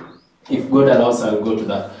 If God allows, I'll go to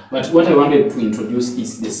that. But what I wanted to introduce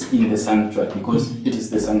is this in the sanctuary, because it is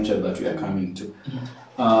the sanctuary that we are coming to.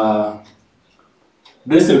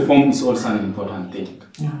 Dress reform is also an important thing.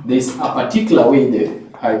 Yeah. There is a particular way the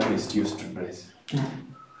high priest used to dress. Yeah.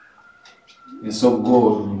 And so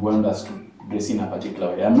God would want us to dress in a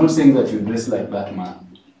particular way. I'm not saying that you dress like that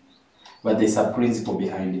man, but there's a principle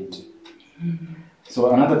behind it. So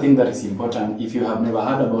another thing that is important, if you have never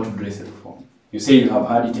heard about dress reform, you say you have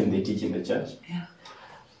heard it and they teach in the church. Yeah.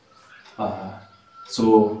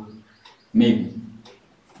 So maybe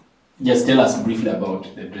just tell us briefly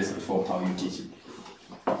about the dress reform, how you teach it.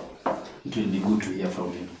 It will be good to hear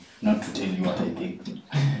from you, not to tell you what I think.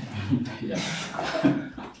 Yeah.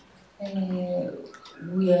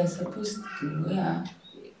 We are supposed to wear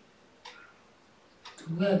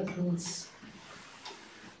clothes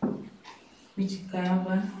which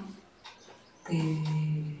cover the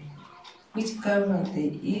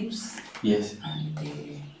hips Yes. and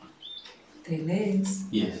the legs,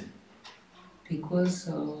 Yes. because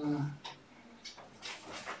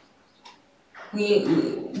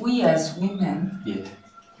we as women, Yes.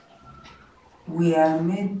 we are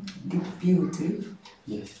made beautiful,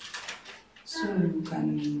 Yes. so you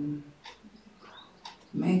can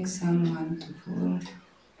make someone to fall.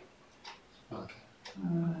 Okay.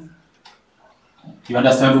 You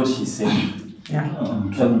understand what she's saying? Yeah.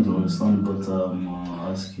 I'm trying to understand, but I'm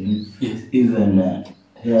asking. Yes. Even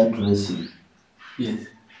hairdressing Yes.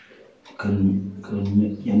 can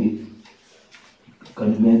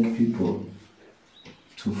make people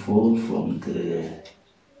to fall from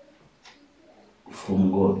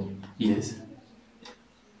God. Yes.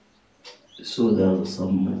 So there are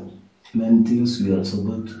some main things we are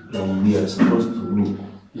supposed to do.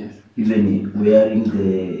 Yes. Even wearing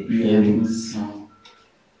the earrings. No.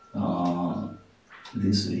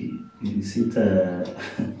 This way, is it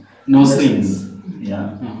No strings.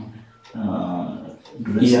 Yeah. No.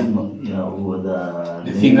 Dressing, with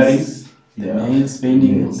The fingerings, the nails,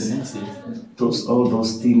 painting of the nails. Yes. All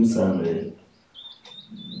those things are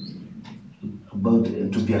about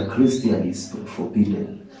to be a Christian is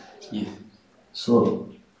forbidden. Yes. So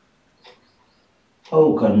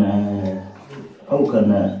how can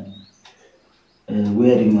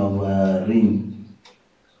wearing of a ring,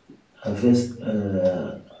 a vest,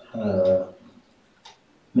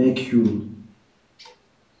 make you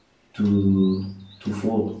to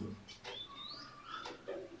fall?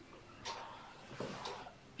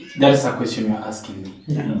 That is a question you're asking me.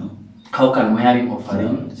 Yeah. How can wearing of a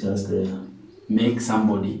ring Just make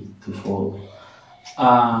somebody to fall?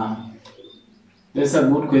 That's a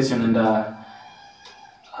good question, and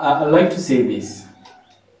I'd like to say this.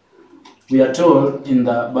 We are told in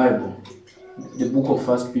the Bible, the book of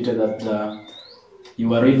 1 Peter, that you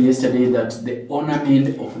were read yesterday, that the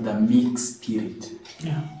ornament of the meek spirit.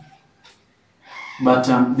 Yeah. But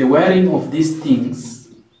the wearing of these things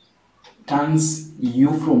turns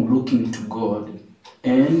you from looking to God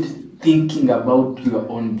and thinking about your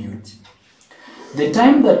own beauty. The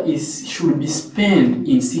time that should be spent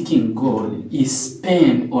in seeking God is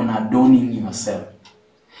spent on adorning yourself.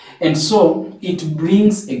 And so it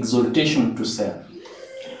brings exaltation to self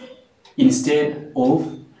instead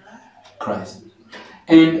of Christ.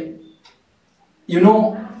 And you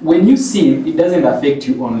know, when you sin, it doesn't affect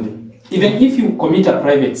you only. Even if you commit a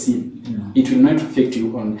private sin, it will not affect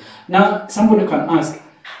you only. Now, somebody can ask,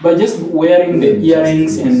 by just wearing the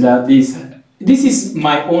earrings and this is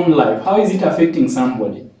my own life, how is it affecting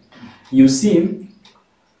somebody? You see,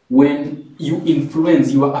 when you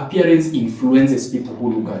influence, your appearance influences people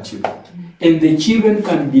who look at you. And the children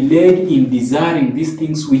can be led in desiring these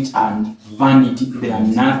things which are vanity, they are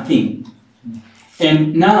nothing.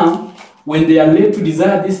 And now, when they are led to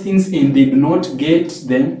desire these things and they do not get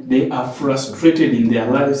them, they are frustrated in their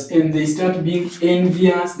lives and they start being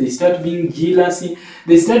envious, they start being jealousy,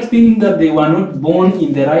 they start thinking that they were not born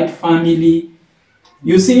in the right family.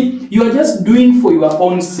 You see, you are just doing for your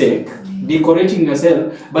own sake, decorating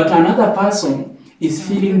yourself, but another person is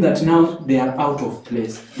feeling that now they are out of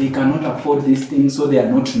place. They cannot afford these things, so they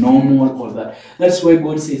are not normal or that. That's why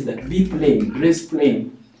God says that be plain, dress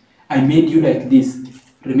plain. I made you like this.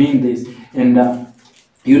 Remain this. And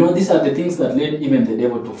you know, these are the things that led even the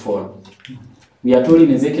devil to fall. We are told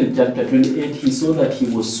in Ezekiel chapter 28, he saw that he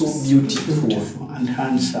was so beautiful and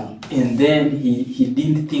handsome. And then he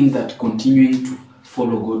didn't think that continuing to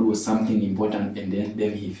follow God was something important, and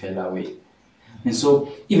then he fell away. And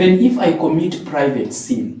so, even if I commit private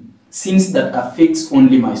sin, sins that affects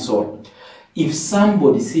only my soul, if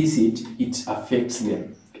somebody sees it, it affects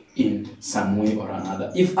them in some way or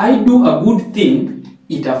another. If I do a good thing,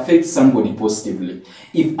 it affects somebody positively.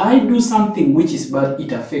 If I do something which is bad,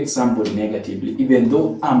 it affects somebody negatively, even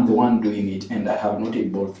though I'm the one doing it and I have not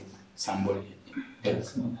involved somebody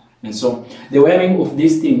else. And so the wearing of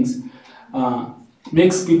these things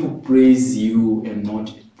makes people praise you and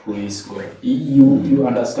not praise God. You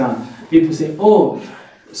understand? People say, oh,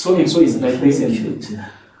 so and so is like this and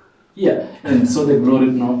yeah, and so the glory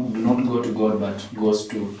do not go to God but goes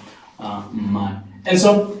to man. And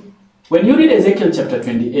so when you read Ezekiel chapter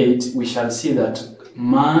 28, we shall see that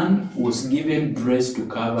man was given dress to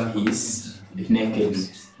cover his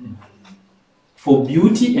nakedness, for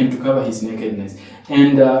beauty and to cover his nakedness.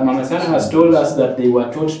 And Mama Sana has told us that they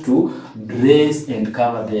were taught to dress and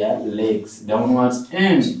cover their legs downwards,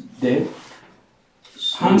 and the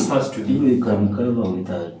hands has to be. We can cover with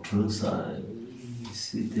a trouser,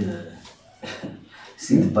 seat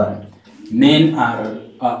band. Men are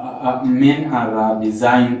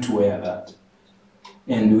designed to wear that,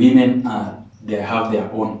 and women they have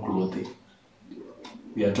their own clothing.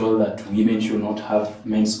 We are told that women should not have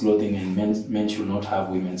men's clothing and men should not have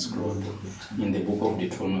women's clothing in the book of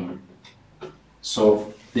Deuteronomy.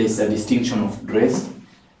 So there's a distinction of dress,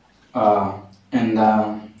 and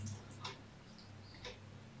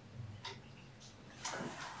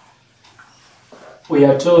we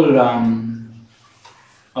are told.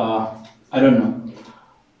 I don't know.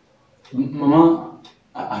 Mama,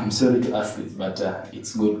 I'm sorry to ask this, but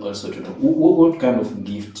it's good also to know. What kind of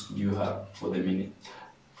gift do you have for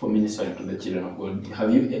ministering to the children of God?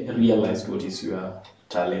 Have you realized what is your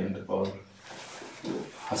talent, or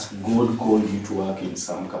has God called you to work in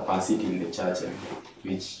some capacity in the church, and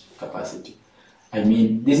which capacity? I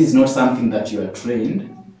mean, this is not something that you are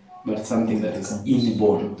trained, but something that is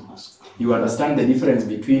inborn. You understand the difference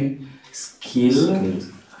between skill,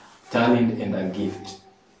 talent, and a gift.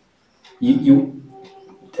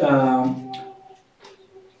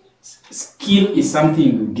 Skill is something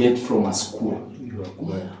you get from a school. You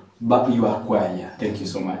acquire. But you acquire, yeah. Thank you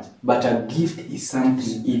so much. But a gift is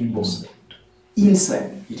something inborn.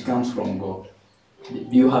 Inside, it comes from God. Do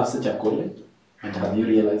you have such a calling? And have you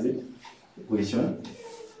realized it? Which one?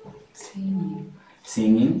 Singing.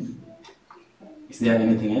 Singing. Is there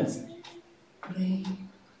anything else? Praying.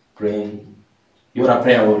 Praying. You're a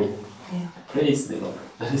prayer warrior. Yeah. Praise the Lord.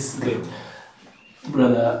 That is great.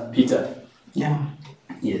 Brother Peter. Yeah.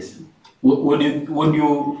 Yes. What do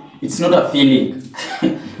you, it's not a feeling.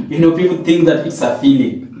 You know, people think that it's a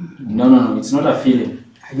feeling. No, it's not a feeling.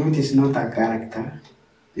 I know it is not a character,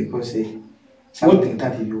 because something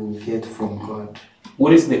that you get from God.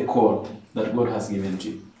 What is the call that God has given to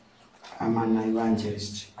you? I'm an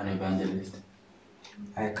evangelist. An evangelist.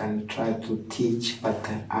 I can try to teach, but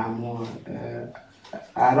I'm more,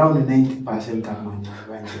 around 90% I'm an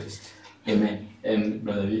evangelist. Amen. And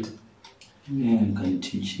Brother Vito? Yeah, I can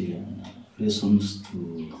teach lessons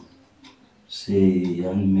to, say,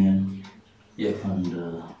 young men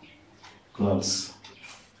and girls.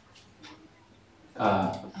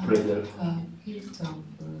 Gift of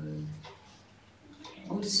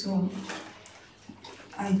also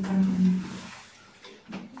I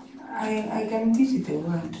can teach the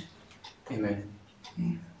word. Amen.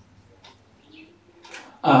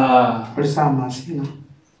 Yeah. Summers, you know,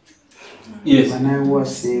 Yes. when I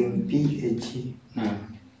was in PhD, Mm.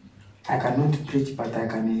 I cannot preach, but I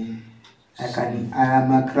am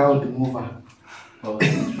a crowd mover. Oh.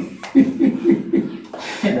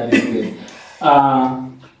 That is good.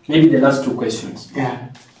 Maybe the last two questions. Yeah.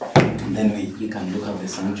 And then we can look at the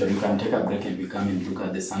sanctuary. You can take a break and we come and look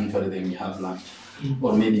at the sanctuary, then we have lunch.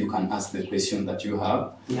 Or maybe you can ask the question that you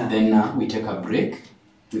have. Yeah. Then we take a break,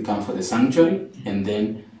 we come for the sanctuary, and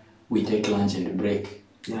then we take lunch and break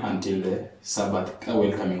until the Sabbath,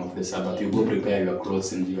 welcoming of the Sabbath. You go prepare your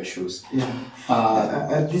clothes and your shoes. Yeah.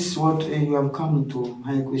 This is what you have come to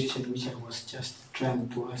my question, which I was just trying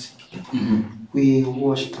to ask. We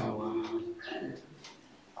washed our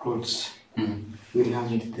clothes. We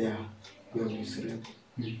hung it there where we slept.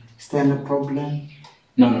 Is there any problem?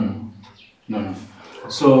 No.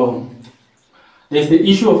 So there's the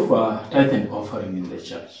issue of tithe and offering in the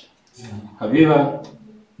church. Have you ever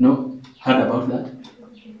heard about that?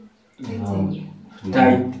 Tithe and offering.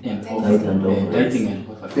 Tithing and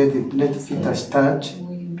offering. Let Peter start.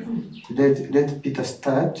 We do. Let Peter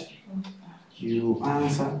start. You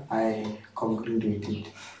answer, I conclude with it.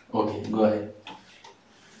 Okay, go ahead.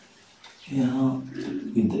 Yeah,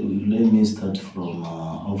 let me start from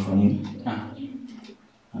offering.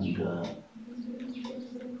 And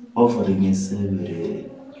offering is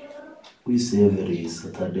we say every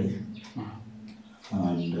Saturday.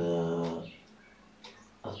 And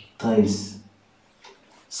tithes,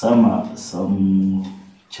 some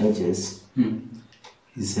churches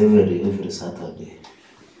is every Saturday.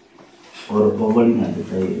 Or offering and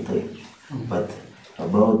tithe. But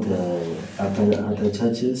about other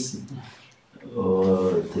churches,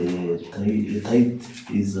 the tithe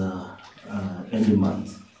is end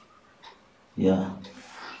month. Yeah.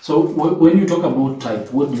 So when you talk about tithe,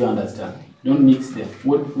 what do you understand? Don't mix them.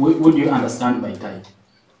 What do you understand by tithe?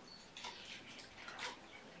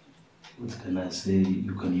 What can I say?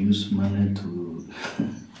 You can use money to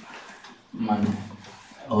Money.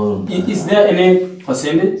 or Is there any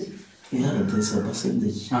percentage? yeah, there's a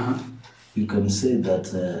percentage. Uh-huh. You can say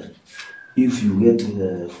that if you get,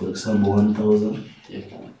 for example, 1,000,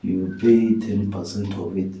 you pay 10%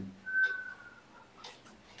 of it.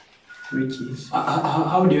 Which is?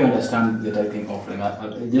 How do you understand the tithing offering?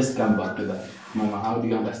 I'll just come back to that. Mama, how do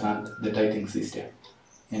you understand the tithing system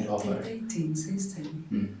and The offering? tithing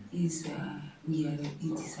system is it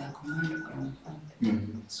is a command from God.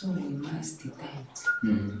 So we must tithe.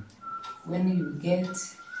 When you get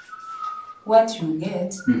what you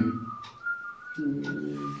get,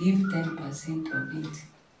 you give 10% of it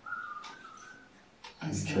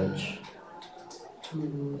as Church.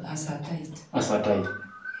 as a tithe. As a tithe.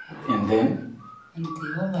 And then? And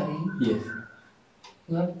the offering, Yes.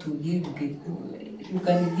 you have to give you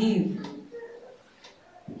can give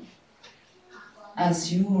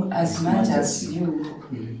as much as you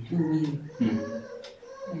will. Yeah.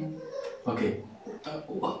 Okay.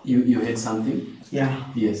 You had something? Yeah.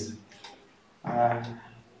 Yes.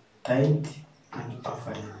 Tithe and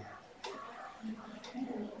offering.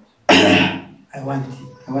 I want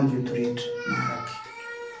you to read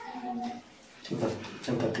Malachi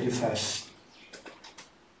chapter 3 verse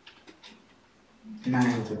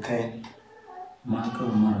 9 to 10. Malachi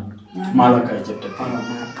chapter 3.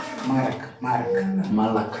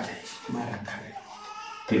 Malachi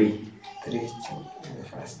 3. 3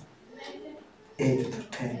 verse 8 to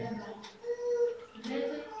 10.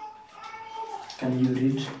 Can you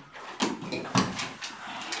read?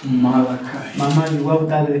 Malachi. Mama, you have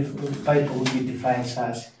that the Bible will be defies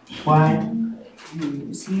us. Why?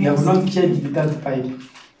 You have not changed that Bible.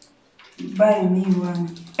 Buy me one.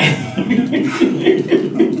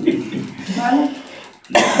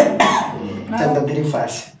 Chapter 3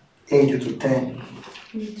 verse 8 to 10.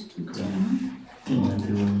 8 to 10.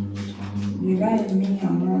 Remind me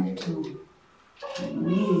not to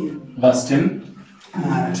read. Verse 10.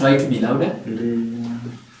 Try to be louder.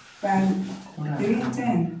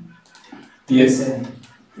 3:10. Yes.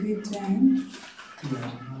 3:10.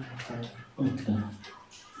 Okay.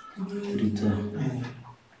 3:10.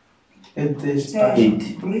 Let this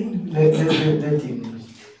 8. let him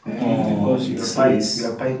because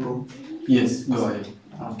your Bible. Yes, go ahead.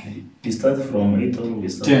 Okay. We start from 8 or we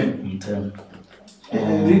start 10. from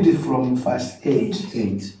 10? Read it from verse 8.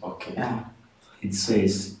 8. Okay. Yeah. It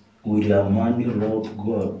says, will your money rob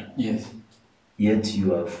God? Yes. Yet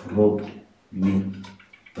you have robbed me.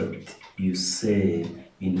 But you say,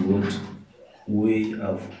 in what way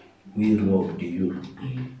have we robbed you?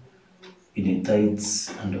 in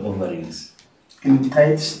tithes and offerings. In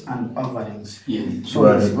tithes and offerings. Yes.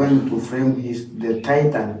 So he's going to frame the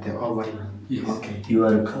tithe and the offering. Yes. Okay. You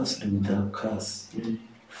are cursed with a curse, Mm.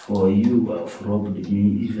 for you have robbed me,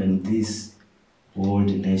 even this old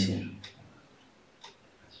nation.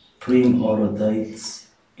 Bring all tithes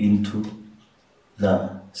into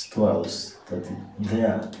the storehouse, that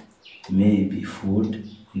there may be food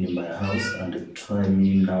in my house, and try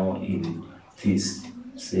me now in this,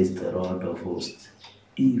 says the Lord of hosts,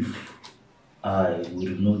 if I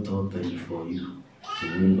will not open for you the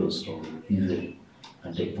windows of heaven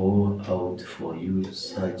and pour out for you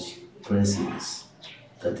such blessings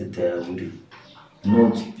that there will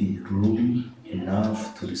not be room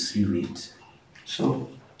enough to receive it. So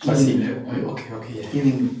Verse giving, 11. Okay, yeah.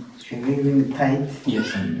 giving tithe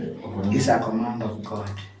Yes. And is a command of God.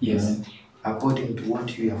 Yes. According to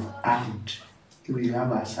what you have earned. If you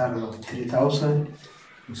have a salary of 3,000,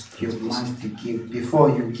 you must give. Before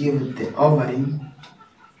you give the offering,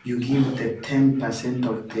 you give the 10%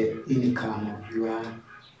 of the income of your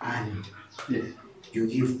earning. Yes. You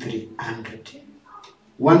give 300.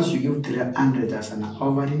 Once you give 300 as an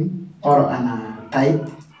offering or an tithe,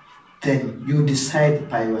 then you decide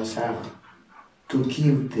by yourself to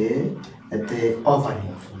give the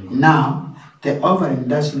offering. Now, the offering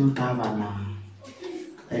does not have a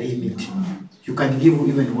limit. You can give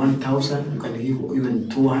even 1,000, you can give even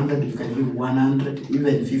 200, you can give 100,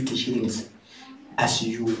 even 50 shillings as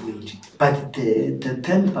you will. But the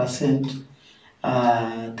 10%,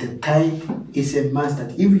 the tithe is a must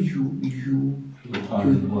that if you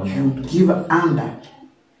give under,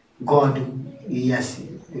 God, yes,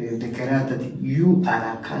 declared that you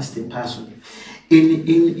are a cursed person. In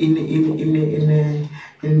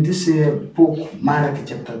this book, Malachi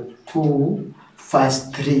chapter 2, verse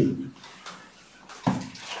 3,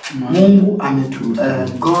 Mungu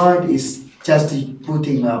God is just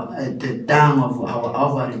putting the dung of our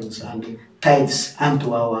offerings and tithes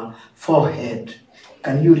onto our forehead.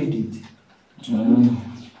 Can you read it?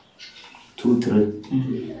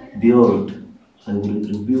 2:3. Behold, I will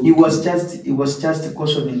rebuke. He was just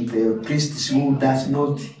cautioning the priests who does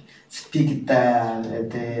not speak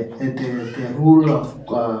the rule of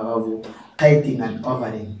tithing and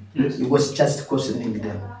offering. Yes. He was just cautioning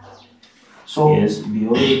them. So Yes,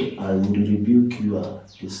 behold, I will rebuke your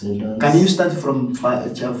descendants. can you start from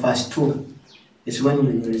verse 2? It's when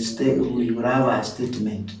we will have a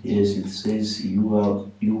statement. Yes, it says you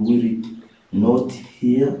will not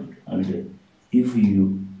hear, and if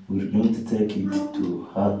you will not take it to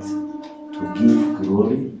heart to give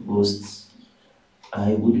glory, hosts,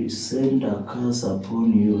 I will send a curse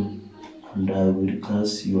upon you, and I will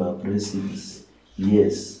curse your blessings.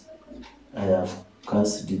 Yes, I have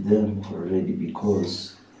cursed them already,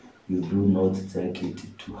 because you do not take it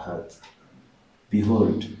to heart.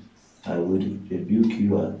 Behold, I will rebuke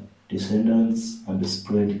your descendants and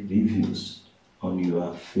spread reviews on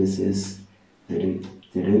your faces, the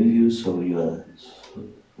reviews of your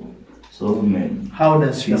soul-men. How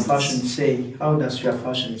does your fashion say? How does your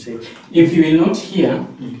fashion say? If you will not hear,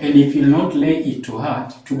 and if you will not lay it to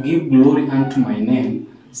heart, to give glory unto my name,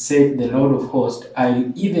 said the Lord of hosts,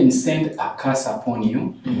 I'll even send a curse upon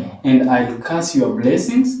you, and I'll curse your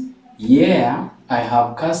blessings. Yeah, I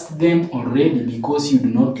have cursed them already, because you do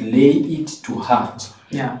not lay it to heart.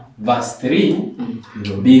 Yeah. Verse 3,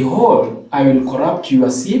 behold, I will corrupt your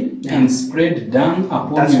seed and spread dung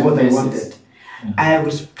upon That's your what faces. I wanted. I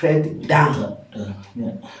will spread dung.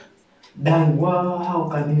 Yeah. Dung. Wow, how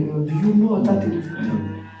can you? Do you know that?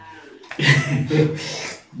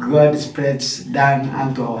 God spreads dung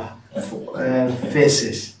onto our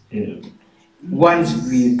faces. Yeah. Once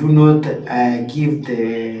we do not give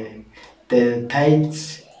the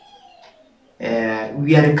tithes,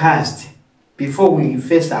 we are cursed. Before we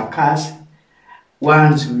face our curse,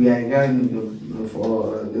 once we are going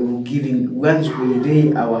for giving, once we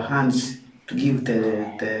lay our hands to give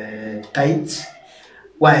the tithes,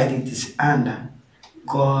 while it is under,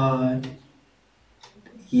 God,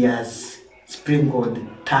 He has sprinkled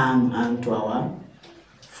tongue onto our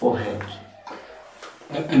forehead.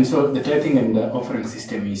 And so the tithing and the offering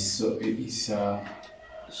system is a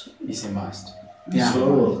must. Yeah.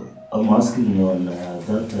 So I'm asking on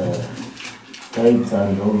that tithes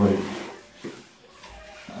and offering.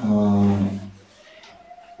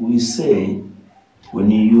 We say when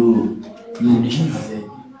you give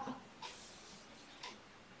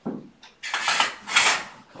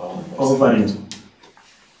offering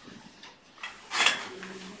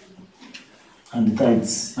and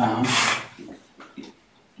tithes,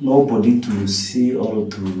 nobody to see or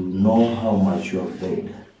to know how much you have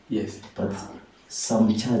paid. Yes. But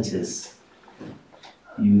some churches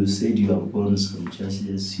You said you have gone some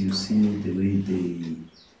churches, you see the way they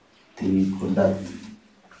conduct.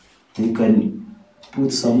 They can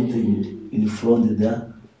put something in front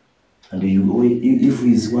there, and you wait. If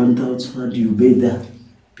it's 1,000, you pay there.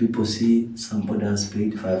 People see somebody has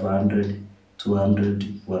paid 500,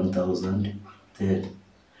 200, 1,000.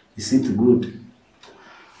 Is it good?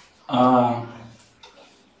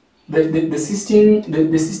 The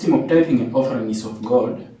system of tithing and offering is of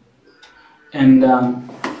God, and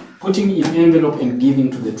putting in envelope and giving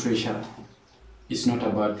to the treasurer is not a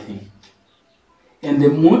bad thing. And the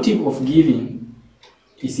motive of giving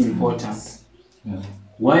is important. Yeah.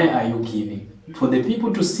 Why are you giving? For the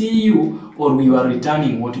people to see you, or you are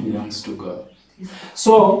returning what belongs to God?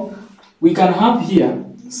 So we can have here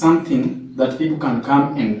something that people can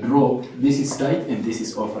come and draw. This is tithe and this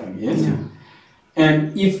is offering. Yes. Yeah.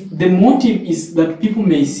 And if the motive is that people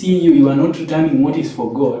may see you, you are not returning what is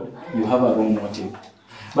for God, you have a wrong motive.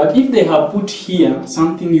 But if they have put here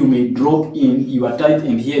something you may drop in, your tithe,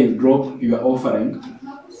 and here you drop your offering,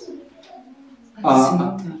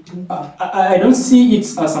 I don't see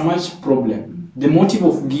it as a much problem. The motive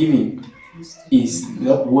of giving is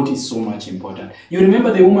what is so much important. You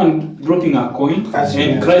remember the woman dropping a coin,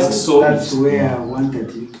 and Christ saw it. That's where I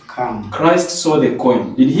wanted you to come. Christ saw the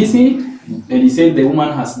coin. Did he see it? And he said the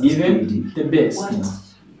woman has given the best. What?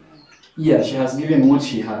 Yeah, she has given what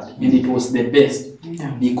she had, and it was the best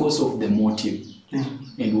Yeah. because of the motive Yeah.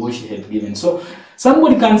 and what she had given. So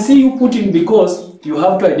somebody can see you putting, because you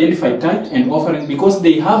have to identify tithe and offering, because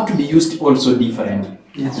they have to be used also differently.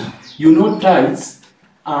 Yes. You know, tithes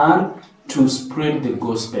are to spread the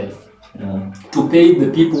gospel, Yeah. to pay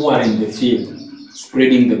the people who are in the field,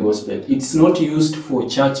 spreading the gospel. It's not used for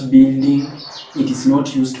church building. It is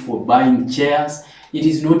not used for buying chairs. It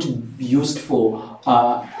is not used for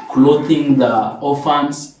clothing the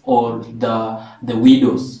orphans or the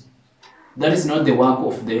widows. That is not the work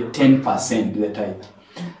of the 10%, the tithe.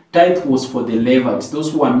 Tithe was for the Levites,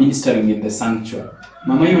 those who are ministering in the sanctuary.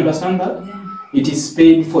 Mama, you understand that? Yeah. It is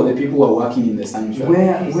paid for the people who are working in the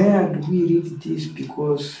sanctuary. Where do we read this?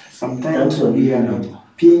 Because sometimes That's what we are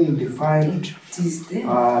being defined. It is there.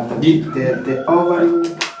 The offering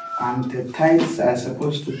and the tithes are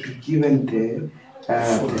supposed to be given the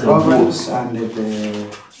orphans and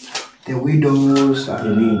the widows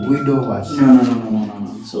and widowers.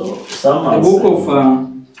 No. So some The are book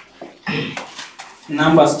saying- of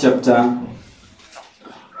Numbers chapter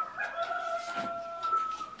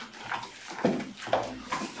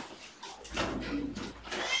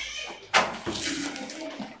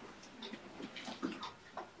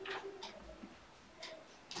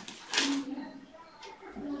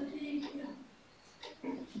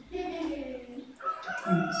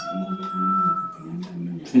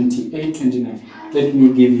 28, 29. Let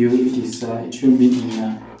me give you, it should be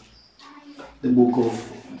in the book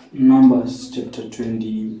of Numbers chapter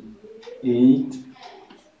 28.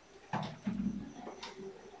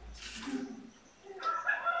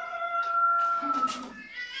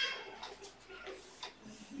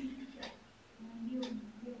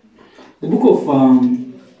 The book of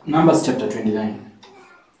Numbers chapter 29.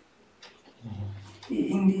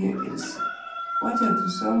 In the wacha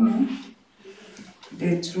tusome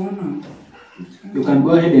Deuteronomy. You can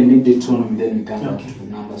go ahead and read Deuteronomy, then we come back to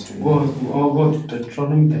Numbers 29. Go to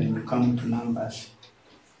Deuteronomy, then you come to Numbers.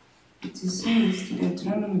 It says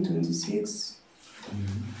Deuteronomy 26,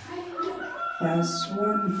 verse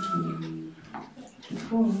 1 to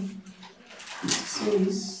 4. It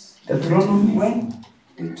says, Deuteronomy when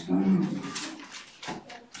Deuteronomy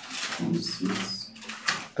 26,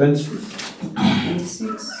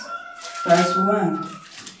 26. verse 1.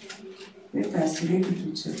 Let us read to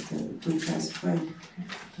verse 5,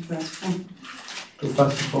 to verse 4. To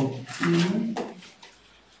verse 4.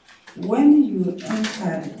 When you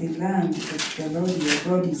enter the land that the Lord your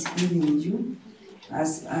God is giving you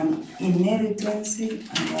as an inheritance, and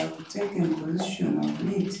have taken possession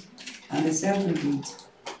of it and settled it,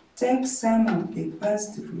 take some of the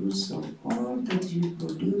first fruits of all that you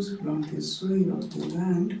produce from the soil of the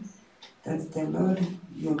land that the Lord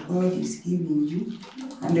your God is giving you,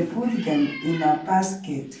 and put them in a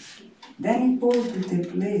basket. Then go to the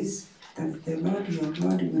place that the Lord your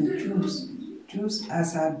God will choose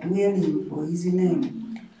as a dwelling for his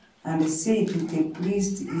name, and say to the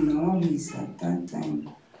priest in office at that time,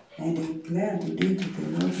 I declare today to the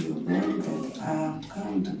Lord your God that I have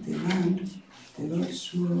come to the land the Lord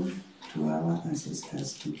swore to our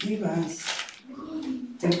ancestors to give us.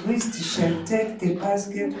 The priest shall take the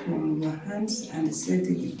basket from your hands and set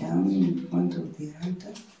it down in front of the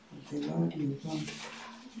altar of the Lord your God.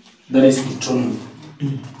 That is Deuteronomy.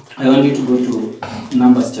 I want you to go to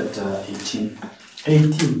Numbers chapter 18.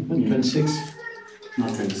 18, not 26.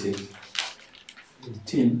 Not 26.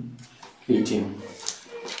 18. 18.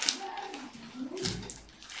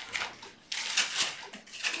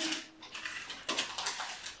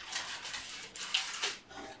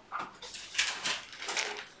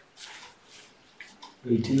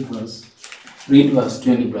 verse. Read verse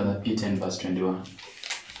 20, Brother Peter, and verse 21.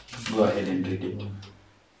 Go ahead and read it.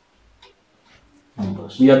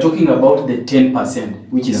 Numbers. We are talking about the 10%,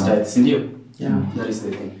 which is Yeah. tithes, isn't it? Yeah. That is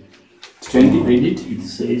the thing. 20, read it. It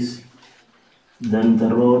says, Then the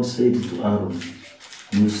Lord said to Aaron,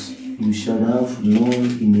 You shall have no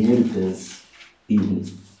inheritance in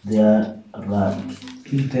their land,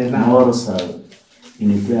 In the land. nor shall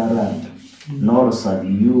in their land, nor shall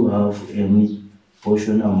you have any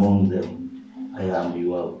portion among them. I am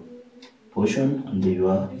your portion and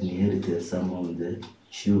your inheritance among the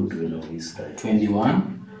children of Israel.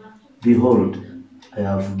 21. Behold, I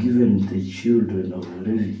have given the children of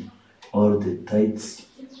Levi all the tithes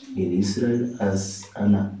in Israel as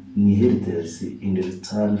an inheritance in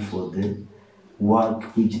return for the work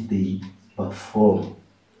which they perform,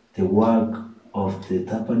 the work of the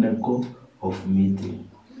tabernacle of meeting.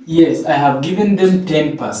 Yes, I have given them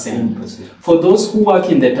 10%. 10%. For those who work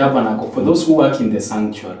in the tabernacle, for those who work in the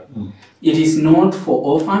sanctuary, it is not for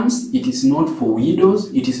orphans, it is not for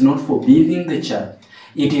widows, it is not for building the church.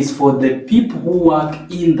 It is for the people who work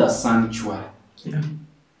in the sanctuary. Yeah.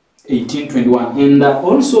 18:21. And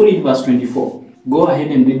also read verse 24. Go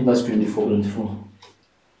ahead and read verse 24.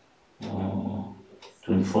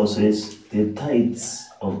 24 says, The tithes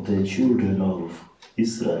of the children of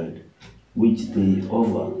Israel, which they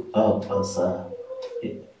offer up as a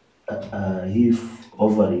heave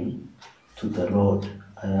offering to the Lord,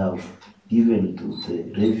 I have given to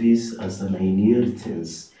the Levites as an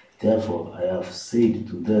inheritance. Therefore I have said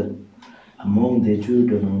to them, among the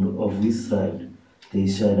children of Israel, they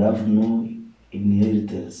shall have no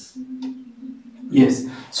inheritance. Yes,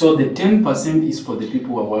 so the 10% is for the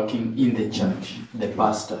people who are working in the church, the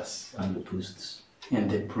pastors And the priests. and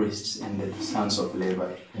the priests and the sons of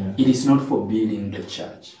Levi. Yeah. It is not for building the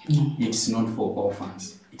church. It's not for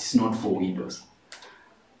orphans. It's not for widows.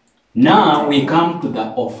 Now we come to the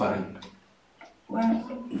offering. Well,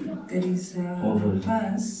 there is a Offering.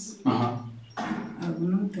 verse I've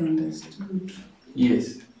not understood.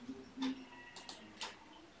 Yes.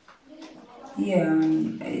 Yeah,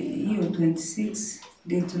 year 26,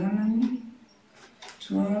 Deuteronomy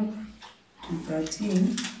 12 to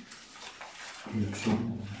 13.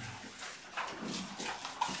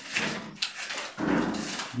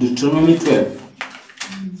 Deuteronomy 12.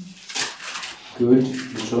 Good.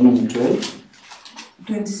 Deuteronomy 12.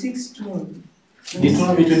 26, 12.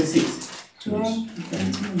 Deuteronomy 26. 12 to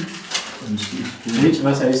 13. Which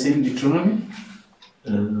verse are you saying? Deuteronomy?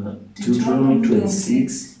 Deuteronomy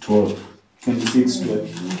 26, 12. 26, 12.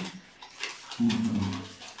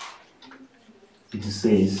 It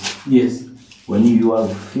says, Yes. When you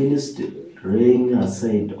have finished laying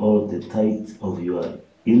aside all the tithe of your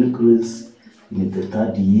increase in the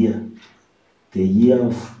third year, the year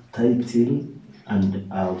of tithing, and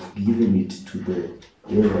have given it to the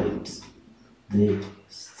Levites, the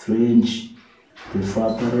strange, the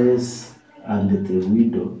fatherless, and the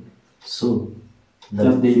widow, so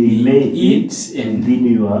that they may eat and within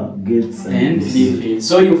your gates and live. live it.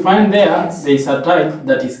 So you find there is a tithe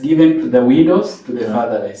that is given to the widows, to the Yeah.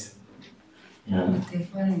 fatherless, Yeah. The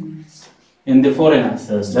foreigners. and the foreigners.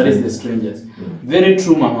 That's That is right. the strangers. Very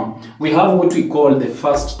true, Mama. We have what we call the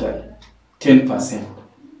first tithe, 10%.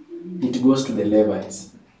 It goes to the Levites.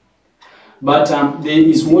 But there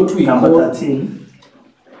is what we Number call 13,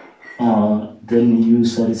 then you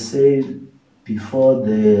shall say before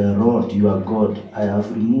the Lord your God, I have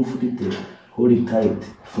removed the holy tithe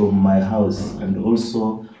from my house, and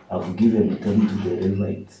also have given them to the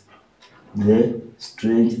Levites, the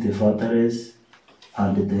strange, the fatherless,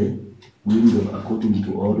 and the widow, according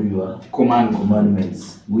to all your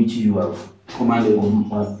commandments, which you have commanded.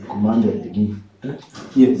 commanded me.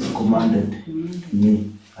 Yes. Commanded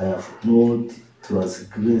me. I have not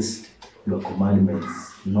transgressed your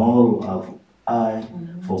commandments, nor have I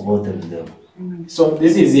forgotten them. So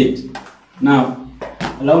this is it. Now,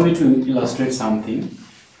 allow me to illustrate something.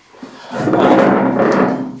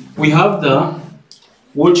 We have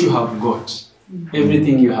what you have got,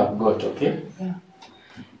 everything you have got, okay? Yeah.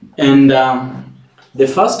 And the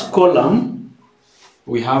first column,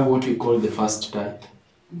 we have what we call the first tithe,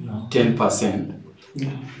 10%,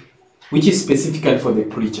 which is specifically for the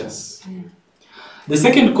preachers. Yeah. The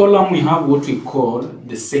second column, we have what we call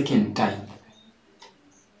the second tithe,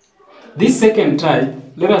 This second tithe,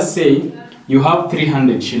 let us say you have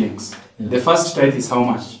 300 shillings. The first tithe is how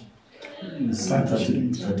much?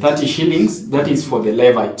 30 shillings. That is for the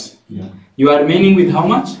Levite. Yeah. You are remaining with how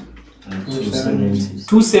much? 270.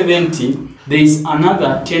 270. There is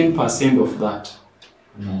another 10% of that.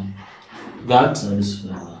 No. That That is,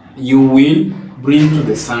 you will bring to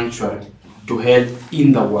the sanctuary to help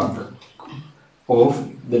in the work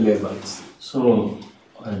of the Levites. so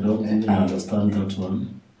I don't really understand that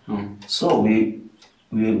one. Hmm. So we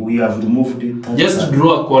have removed it. Just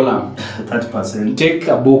draw a column. 30%. Take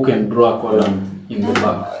a book and draw a column in the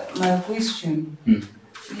back. My question Hmm.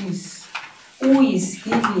 is, who is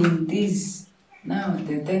giving this now,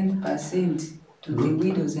 the 10% to the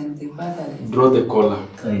widows and the fatherless? Draw the column.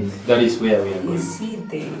 Tithe. That is where we are going. Is it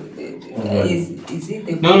the Alright. is it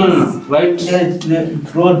the No. Right.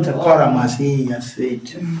 Draw the column as he has said.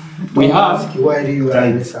 We Don't have ask why you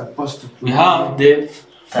are supposed to. we have the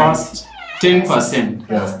first 10%.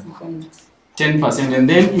 Yeah. 10%, and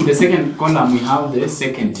then in the second column we have the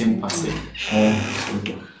second 10%.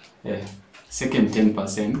 Okay. Yeah. Second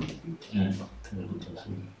 10%, Yeah.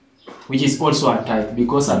 which is also a tithe,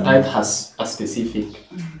 because a tithe has a specific.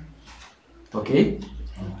 Okay?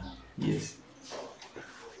 Yes.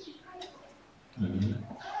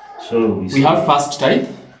 So We have first tithe,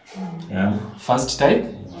 yeah.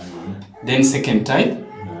 then second tithe,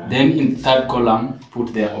 then in third column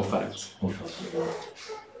put their offerings.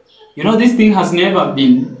 You know, this thing has never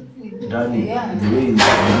been Daddy, Yeah. the way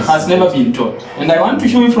has never been taught. And I want to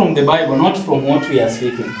show you from the Bible, not from what we are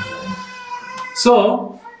speaking.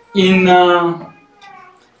 So, in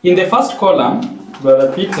the first column,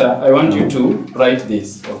 Brother Peter, I want you to write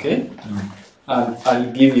this, okay?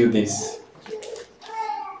 I'll give you this.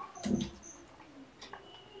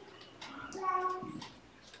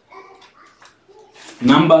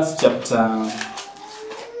 Numbers chapter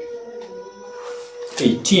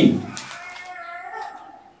 18.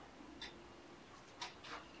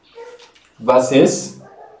 Verses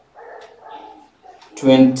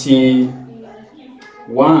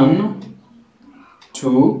 21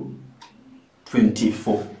 to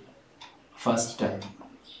 24. First time.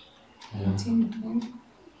 18,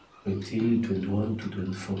 18, 21 to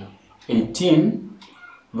 24. 18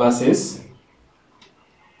 verses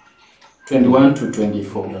 21 to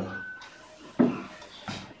 24.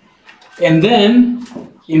 And then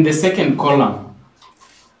in the second column,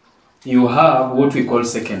 you have what we call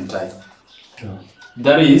second tithe. Yeah.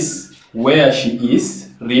 That is where she is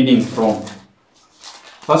reading from.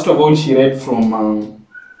 First of all, she read from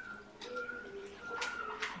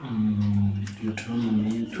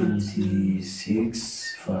Deuteronomy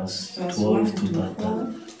 26, verse 12 to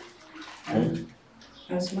 13. and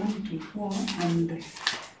verse 1 to 4 and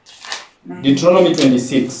 9. Deuteronomy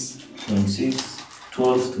 26. 26,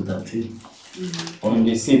 12 to 13.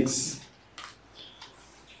 26.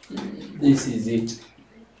 This is it.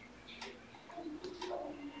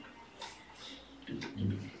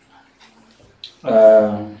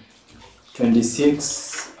 Uh,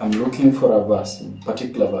 26. I'm looking for a verse,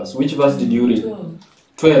 particular verse. Which verse did you read?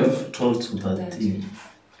 12. 12 to 13.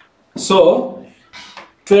 So,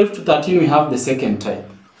 12 to 13, we have the second type.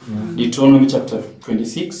 Deuteronomy chapter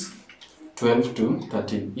 26, 12 to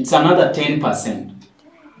 13. It's another 10%.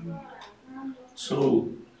 So,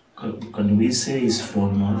 can we say it's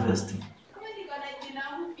from harvesting?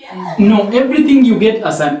 No, everything you get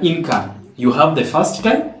as an income, you have the first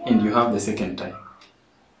type and you have the second type.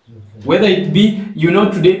 Whether it be, you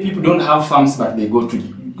know, today people don't have farms but they go to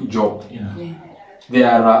job. Yeah. They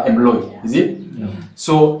are employed, is it? Yeah.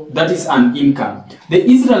 So that is an income. The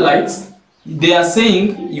Israelites, they are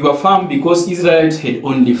saying you are farm because Israelites had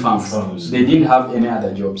only farms. They didn't have any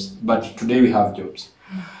other jobs. But today we have jobs.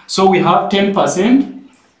 So we have 10%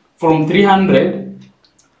 from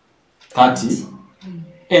 330,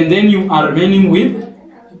 and then you are remaining with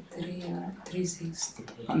 360.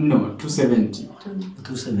 no 270.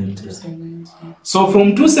 270. 270. So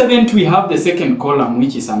from 270 we have the second column,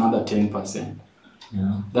 which is another 10%.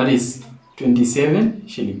 Yeah. That is 27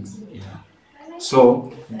 shillings. Yeah.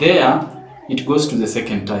 So there it goes to the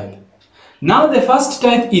second tithe. Now the first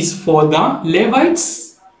tithe is for the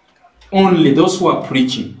Levites only, those who are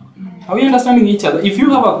preaching. Are we understanding each other? If you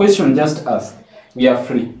have a question, just ask. We are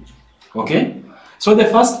free. Okay? So the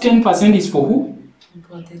first 10% is for who?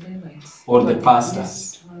 For the Levites. Or the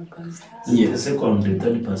pastors. Yes, or pastors. The Yes. second, the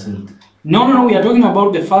 30%. No, we are talking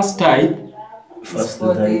about the first tithe First,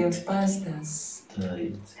 For the the tithe. pastors,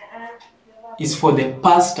 Tithe. is for the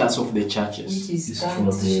pastors of the which churches. is It's for 30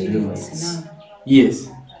 the shillings Levites. now. Yes.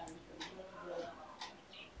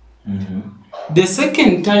 Mm-hmm. The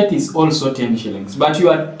second tithe is also 10 shillings, but you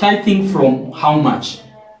are tithing from how much?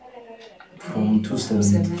 From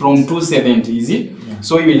 270. From 270, is it? Yeah.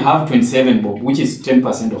 So you will have 27 bob, which is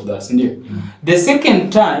 10% of that, isn't it? Yeah. The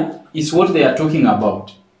second tithe is what they are talking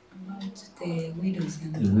about. The widows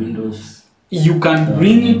and The windows. You can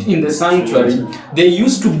bring it in the sanctuary. They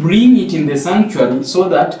used to bring it in the sanctuary so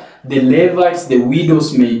that the Levites, the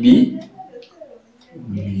widows, may be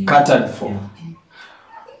catered for.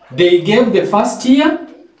 They gave the first year,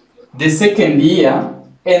 the second year,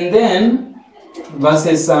 and then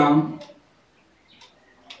verses 12.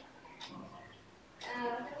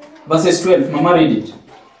 Mama, read it.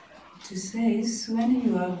 It says, when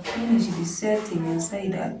you have finished setting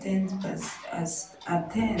aside a tenth of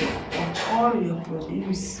all your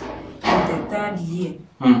produce in the third year,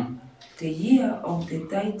 the year of the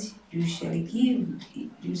tithe, you shall give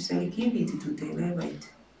it to the Levite,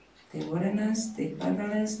 the foreigners, the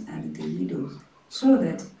fatherless, and the widows, so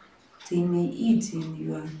that they may eat in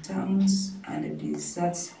your towns and be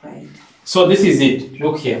satisfied. So this is it.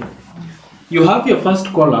 Look here. You have your first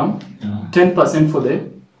column, 10% for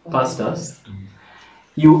the pastors.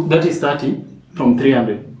 That is 30 from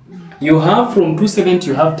 300. You have from 270,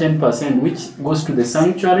 you have 10%, which goes to the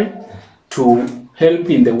sanctuary to help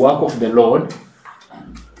in the work of the Lord.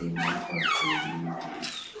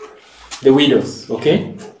 The widows,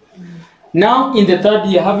 okay? Now in the third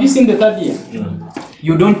year, have you seen the third year? Yeah.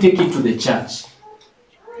 You don't take it to the church.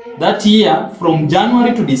 That year, from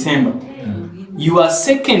January to December, your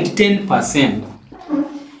second 10%.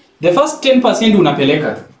 The first 10%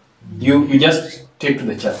 unapeleka. You just take to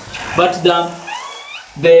the church. But the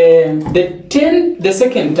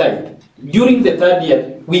second tithe, during the third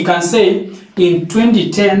year, we can say in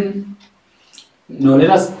 2010, no, let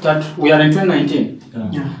us start, we are in 2019.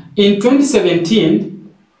 Yeah. In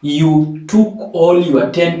 2017, you took all your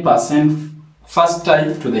 10% first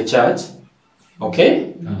tithe to the church,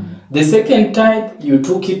 okay? The second tithe, you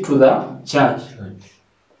took it to the church.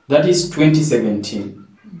 That is 2017,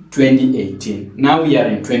 2018. Now we are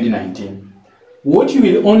in 2019. What you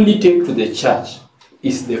will only take to the church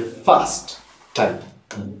is the first tithe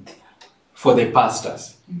for the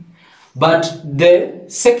pastors. But the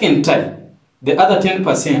second tithe, the other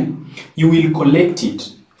 10%, you will collect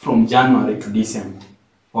it from January to December.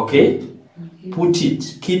 Okay? Put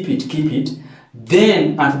it, keep it.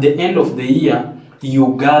 Then at the end of the year,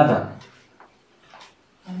 you gather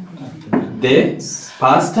the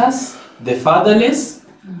pastors, the fatherless,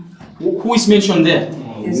 who is mentioned there?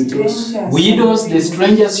 Widows, the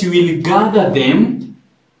strangers, you will gather them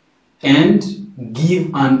and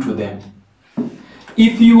give unto them.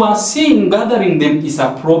 If you are seeing gathering them is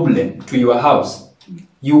a problem to your house,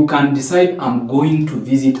 you can decide, I'm going to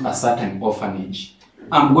visit a certain orphanage.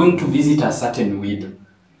 I'm going to visit a certain widow.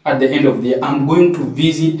 At the end of the year, I'm going to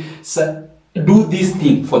do this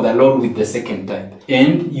thing for the Lord with the second tithe.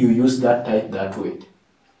 And you use that tithe that way.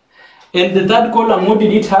 And the third column, what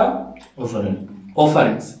did it have?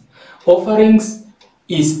 Offerings. Offerings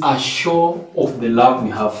is a show of the love we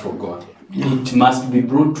have for God. It must be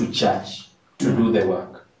brought to church to do the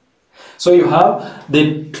work. So you have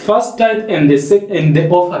the first tithe and the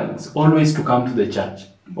offerings always to come to the church.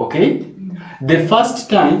 Okay? The first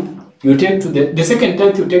tithe you take to the second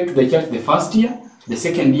tithe you take to the church the first year, the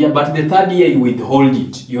second year, but the third year you withhold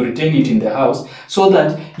it. You retain it in the house so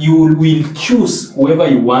that you will choose whoever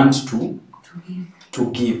you want to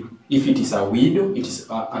give. If it is a widow, it is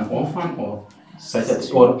an orphan, or such as,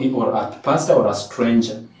 or a pastor or a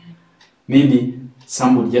stranger. Maybe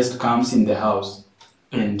somebody just comes in the house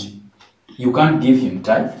and you can't give him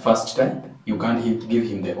tithe, first tithe. You can't give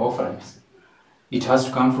him the offerings. It has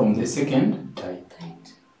to come from the second tithe.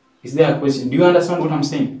 Is there a question? Do you understand what I'm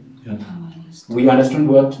saying? Yeah. We understand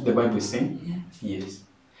what the Bible is saying? Yeah. Yes.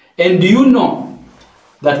 And do you know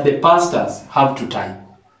that the pastors have to tithe?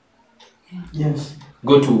 Yes.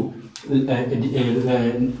 Go to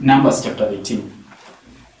Numbers chapter 18.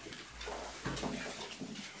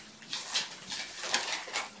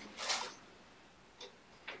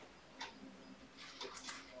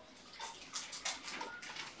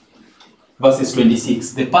 Verses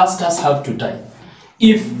 26. The pastors have to tithe.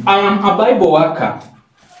 If I am a Bible worker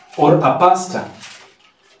or a pastor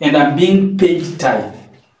and I'm being paid tithe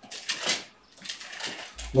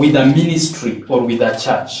with a ministry or with a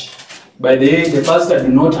church, by the way, the pastor do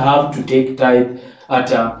not have to take tithe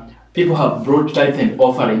people have brought tithe and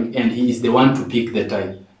offering and he is the one to pick the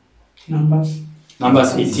tithe. Numbers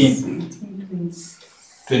 18,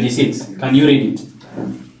 26. Can you read it?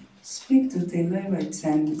 Speak to the Levites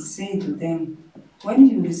and say to them, when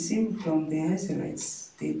you receive from the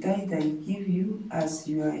Israelites the tithe I give you as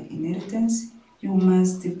your inheritance, You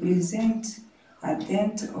must present a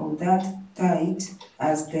tenth of that tithe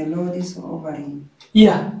as the Lord's offering.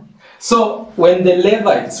 Yeah. So when the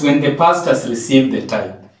Levites, when the pastors receive the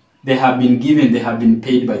tithe, they have been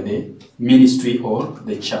paid by the ministry or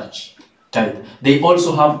the church tithe. They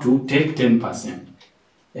also have to take 10%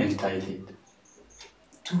 and tithe it.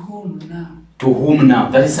 To whom now? To whom now?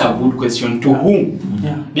 That is a good question. To whom?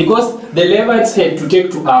 Yeah. Because the Levites had to take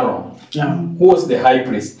to Aaron, Yeah. who was the high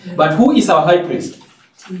priest. But who is our high priest?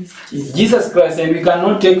 Jesus. Jesus Christ, and we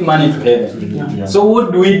cannot take money to heaven. Yeah. So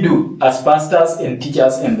what do we do as pastors and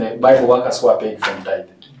teachers and the Bible workers who are paid from tithe?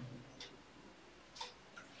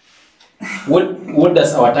 What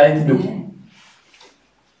does our tithe do? Yeah.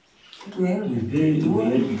 12. We paid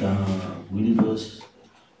the windows,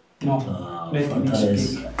 No, let me fertilize.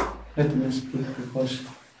 speak. Let me speak because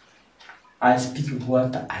I speak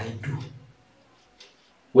what I do.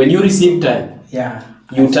 When you receive tithe, Yeah.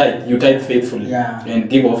 you tithe faithfully Yeah. and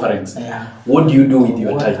give offerings. Yeah. What do you do with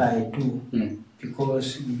your What tithe? I do, Mm.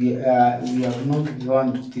 because we have not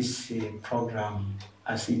gone to this program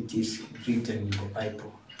as it is written in the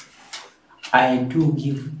Bible. I do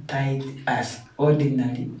give tithe as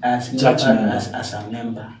ordinary, as Church member, member. as a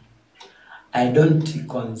member. I don't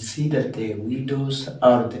consider the widows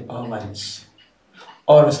or the orphans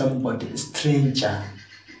or somebody stranger.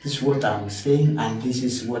 This is what I'm saying, and this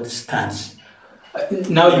is what stands.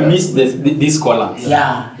 Now you miss this column.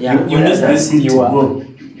 Yeah, yeah. You miss this. You are. Go.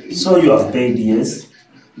 So you have paid, yes?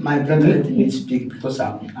 My brother, let me speak because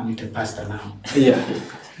I'm the pastor now. Yeah.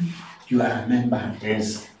 You are a member.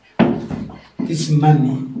 Yes. This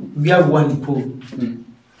money, we have one pool. Mm.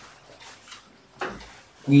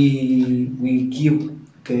 We give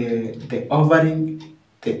the offering,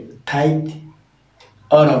 the tithe,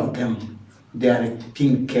 all of them. They are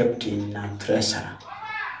being kept in a treasure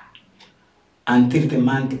until the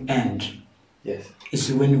month end. Yes.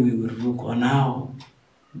 Is when we will look on how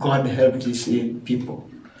God helped these people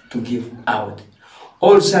to give out.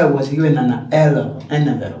 Also, I was given an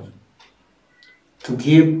envelope to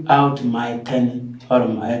give out my 10 or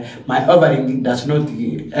my offering does not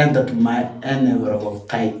enter to my envelope of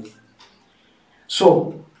tithe.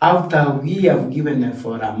 So after we have given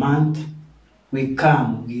for a month, we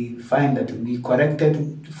come, we find that we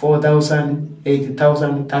collected 4,000,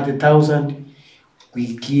 80,000, 30,000.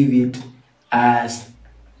 We give it as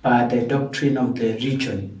per the doctrine of the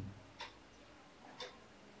region.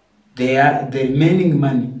 The remaining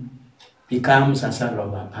money becomes a sal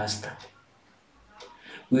of a pastor.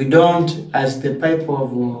 We don't, as the Bible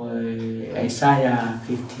of Isaiah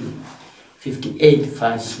 58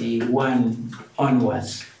 verse 1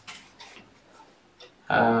 onwards.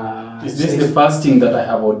 Is this the fasting that I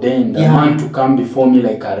have ordained? Yeah. A man to come before me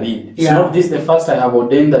like a reed. Is Yeah. not this the fast I have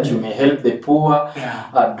ordained that you may help the poor, Yeah.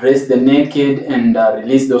 address the naked, and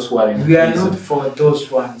release those who are in We are prison? not for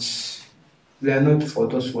those ones. We are not for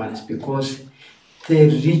those ones because the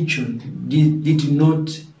region did not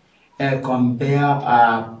compare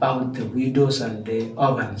about the widows and the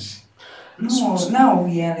orphans. No, now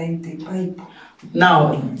we are in the Bible.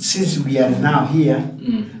 Now, since we are now here,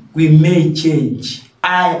 Mm. we may change.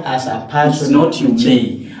 I, as a person, It's not you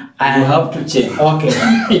may. I You have to change. Okay.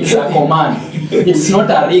 It's a command. It's not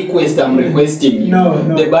a request. I'm requesting you. No,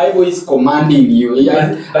 no. The Bible is commanding you.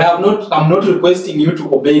 But- I'm not requesting you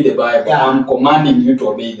to obey the Bible. Yeah. I'm commanding you to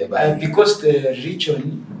obey the Bible. Because the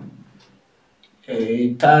region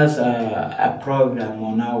it has a program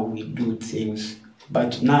on how we do things,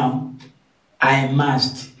 but now I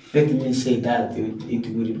must, let me say that it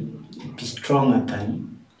will be stronger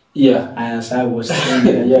than, Yeah. as I was saying,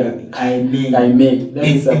 that Yeah. I may. I may. That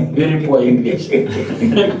is a very poor English.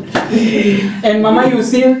 And Mama, you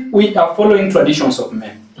see, we are following traditions of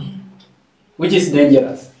men, which is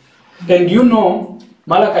dangerous. And you know,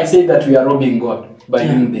 Malachi said that we are robbing God by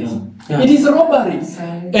Yeah. doing this. Yeah. It is robbery.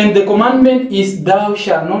 Sorry. And the commandment is thou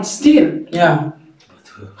shalt not steal. Yeah.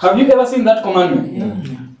 Have you ever seen that commandment?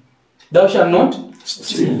 Yeah. Thou shalt not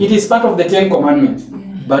steal. It is part of the 10 commandments,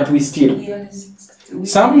 but we steal.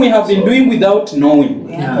 Some we have been doing without knowing.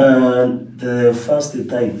 Yeah. The first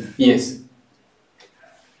tithe, Yes.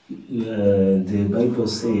 the Bible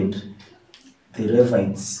said the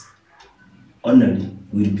Levites only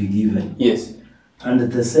will be given. Yes. And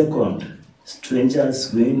the second,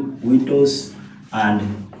 strangers, widows, and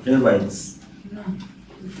Levites. No.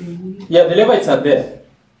 They will- Yeah, the Levites are there.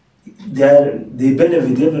 They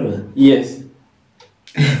benefit everywhere. Yes.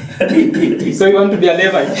 So you want to be a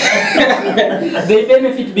Levite? They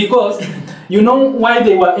benefit because you know why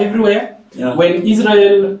they were everywhere? Yeah. When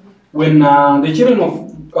the children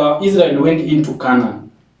of Israel went into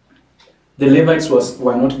Canaan, the Levites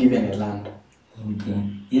were not given a land. Okay.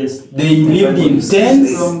 Yes. They lived in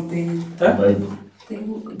tents. From the, Huh? Bible. they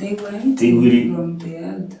were They will- eating from the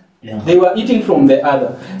earth. Yeah. They were eating from the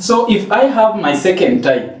other. So if I have my second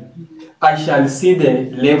type, I shall see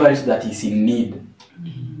the Levite that is in need.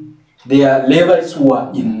 They are Levites who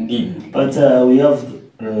are in need. But we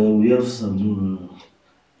have some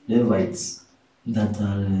Levites that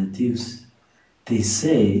are thieves. They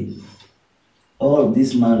say all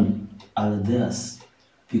these men are theirs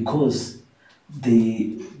because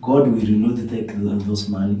God will not take those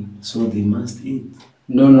money, so they must eat.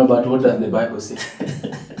 No, but what does the Bible say?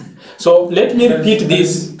 So let me repeat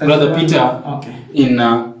this, Brother Peter, Okay. in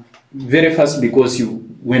very fast because you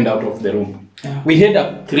went out of the room. Yeah. We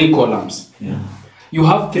had 3 columns. Yeah. You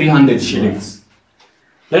have 300 shillings.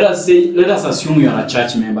 Let us assume you are a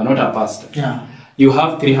church member, not a pastor. Yeah. You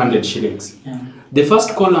have 300 shillings. Yeah. The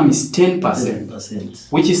first column is 10%, 10%.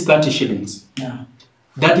 which is 30 shillings. Yeah.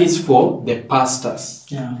 That is for the pastors,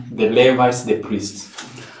 Yeah. the Levites, the priests.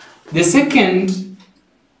 The second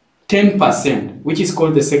 10%, which is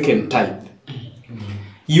called the second tithe,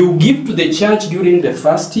 you give to the church during the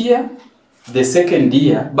first year, the second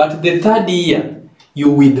year, but the third year, you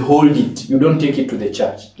withhold it. You don't take it to the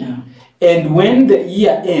church. Yeah. And when the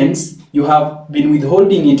year ends, you have been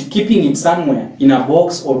withholding it, keeping it somewhere in a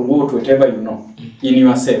box or whatever you know, in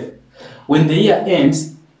yourself. When the year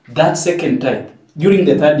ends, that second tithe, during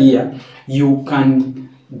the third year, you can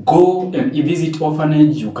go and visit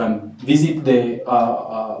orphanage, you can visit the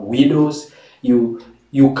widows, you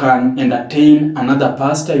can entertain another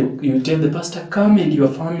pastor, you tell the pastor, come and your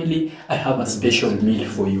family, I have a special meal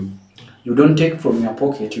for you. You don't take from your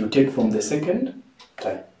pocket, you take from the second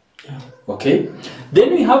tithe. Yeah. Okay?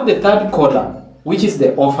 Then we have the third column, which is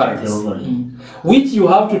the offerings, The offering. which you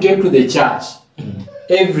have to take to the church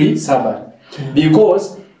every Sabbath.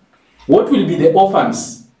 Because what will be the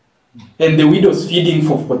orphans and the widows feeding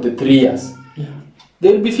for the 3 years? Yeah.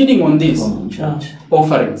 They will be feeding on this From church.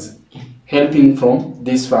 offerings, helping from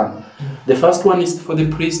this fund. The first one is for the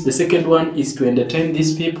priest, the second one is to entertain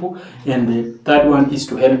these people, and the third one is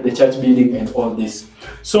to help the church building and all this.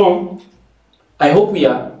 So, I hope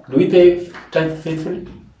do we pay tithe faithfully?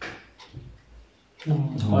 No,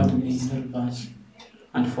 God will help us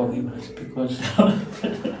and forgive us because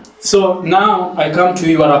So now I come to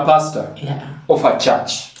you, you are a pastor yeah. of a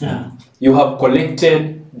church. Yeah. You have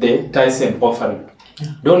collected the tithes and offering.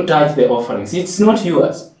 Don't tithe the offerings. It's not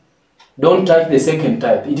yours. Don't tithe the second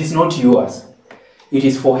tithe. It is not yours. It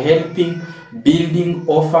is for helping, building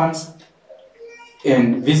orphans,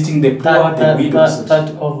 and visiting the poor, the widows.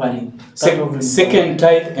 That offering. Second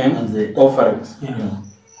tithe and And the- offerings. Yeah.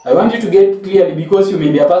 I want you to get clearly, because you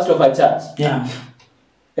may be a pastor of a church Yeah.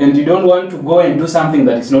 and you don't want to go and do something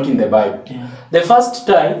that is not in the Bible. Yeah. The first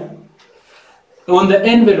tithe, on the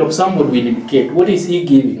envelope, somebody will indicate what is he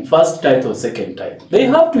giving, first tithe or second tithe. They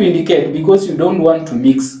have to indicate because you don't want to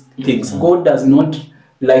mix things. God does not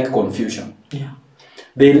like confusion. Yeah.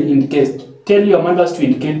 They'll indicate, tell your members to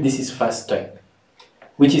indicate this is first tithe,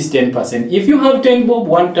 which is 10%. If you have 10 bob,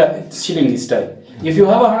 1 shilling is tithe. If you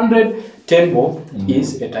have 100, 10 bob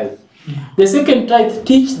is a tithe. The second tithe,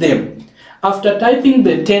 teach them. After tithing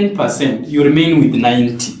the 10%, you remain with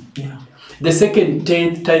 90. Yeah. The second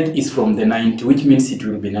tithe is from the 90, which means it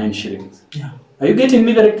will be 9 shillings. Yeah. Are you getting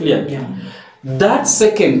me very clearly? Yeah. That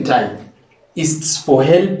second tithe is for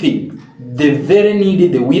helping the very needy,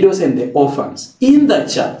 the widows and the orphans in the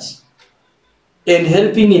church, and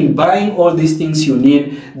helping in buying all these things you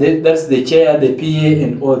need. That's the chair, the PA,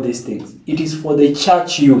 and all these things. It is for the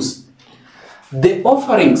church use. The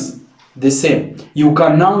offerings, the same. You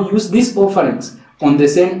can now use these offerings on the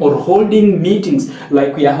same, or holding meetings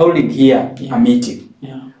like we are holding here, a meeting.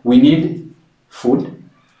 Yeah. We need food,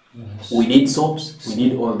 we need soaps, we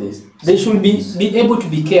need all this. They should be able to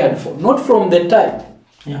be cared for, not from the tithe,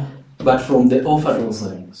 Yeah. but from the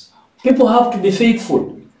offerings. People have to be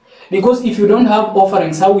faithful. Because if you don't have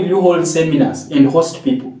offerings, how will you hold seminars and host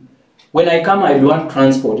people? When I come, I want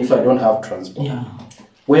transport if I don't have transport. Yeah.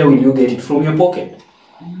 Where will you get it? From your pocket.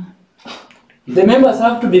 The members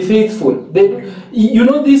have to be faithful. You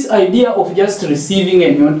know this idea of just receiving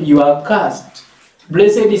and you are cursed.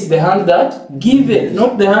 Blessed is the hand that giveth,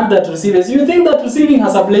 not the hand that receiveth. You think that receiving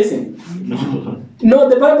has a blessing? No,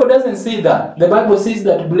 the Bible doesn't say that. The Bible says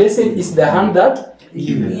that blessed is the hand that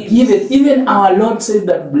giveth. Even our Lord says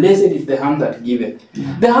that blessed is the hand that giveth.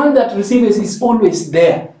 The hand that receiveth is always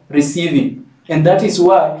there, receiving. And that is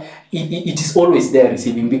why it is always there,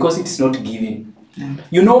 receiving, because it's not giving.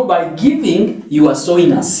 You know, by giving, you are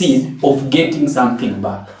sowing a seed of getting something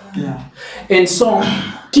back. Yeah. And so,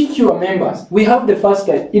 teach your members. We have the first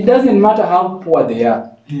tithe. It doesn't matter how poor they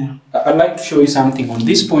are. Yeah. I'd like to show you something on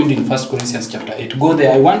this point in 1 Corinthians chapter 8. Go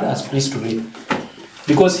there. I want us please to read.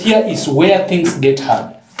 Because here is where things get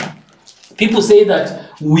hard. People say that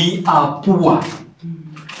we are poor.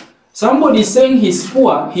 Somebody is saying he's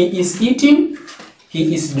poor, he is eating,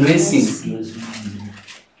 he is dressing,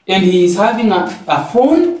 and he is having a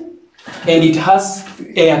phone and it has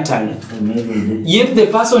airtime. Yet the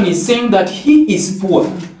person is saying that he is poor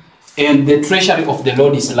and the treasury of the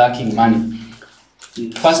Lord is lacking money.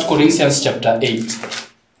 1 Corinthians chapter 8.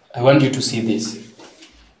 I want you to see this.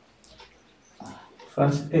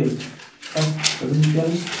 Verse 8. 1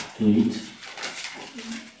 Corinthians 8.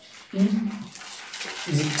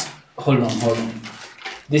 Is it? Hold on.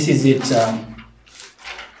 This is it.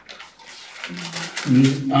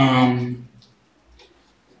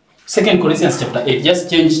 2 Corinthians chapter 8. Just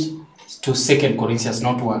changed to 2 Corinthians,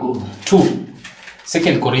 not 1. 2.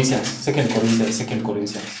 2 Corinthians. 2 Corinthians.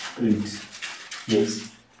 8.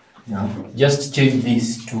 Yes. Yeah. Just change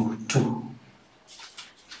this to 2.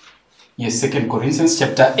 Yes, 2 Corinthians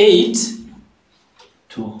chapter 8.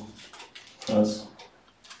 2. Verse.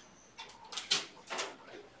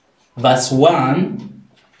 Verse 1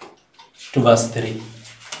 to verse 3.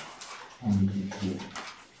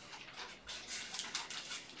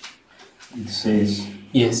 It says,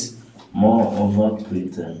 Yes. moreover,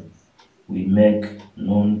 brethren, we make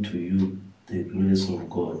known to you the grace of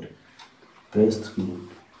God, bestowed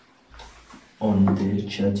on the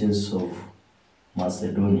churches of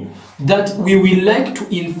Macedonia. That we will like to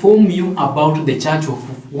inform you about the church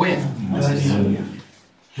of where? Macedonia.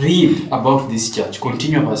 Read about this church.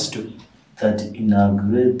 Continue verse 2. That in a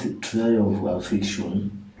great trial of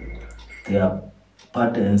affliction, their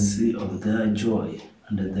potency of their joy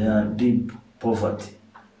and their deep poverty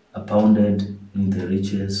abounded in the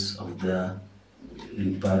riches of their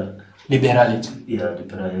Liberality.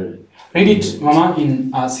 liberality. Read it, Mama,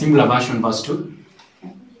 in a similar version, verse 2.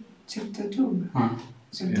 Chapter 2.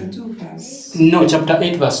 Chapter 2 verse. No, chapter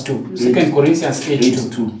 8, verse 2. 2 Corinthians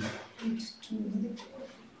 8, 2.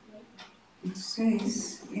 It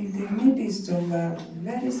says, in the midst of a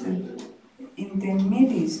very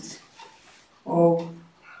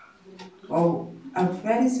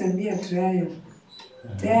severe trial,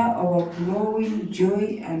 their overflowing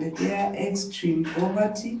joy and their extreme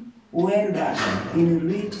poverty well done in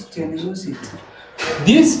rich generosity.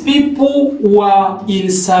 These people were in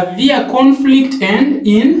severe conflict and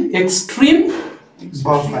in extreme.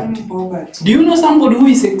 Poverty. Do you know somebody who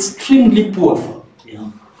is extremely poor? Yeah.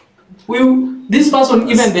 Well, this person,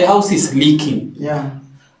 even the house is leaking. Yeah.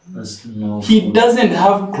 That's no. He doesn't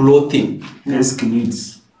have clothing. Basic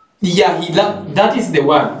needs. Yeah, that is the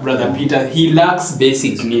word, Brother Peter. He lacks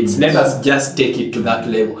basic needs. Let us just take it to that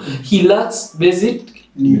level. He lacks basic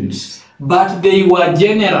Needs. but they were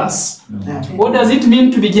generous. Yeah. What does it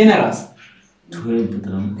mean to be generous? To help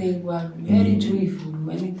them. They were very joyful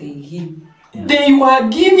when they gave. They were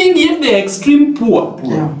giving it the extreme poor.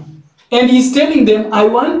 Yeah. And he's telling them, I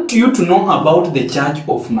want you to know about the church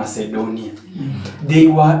of Macedonia. They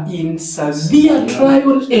were in severe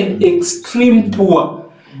trial and extreme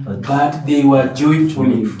poor, but they were joyful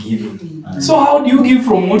in giving. So how do you give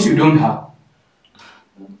from what you don't have?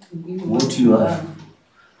 What you have.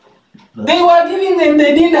 They were giving and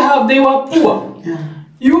they didn't have, they were poor.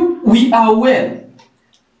 We are well.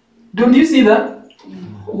 Don't you see that?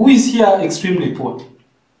 Who is here extremely poor?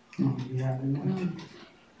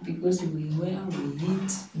 Because we wear, we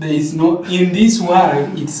eat. There is no, in this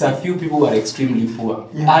world, it's a few people who are extremely poor.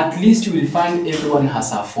 At least you will find everyone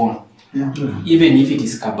has a phone. Yeah. Even if it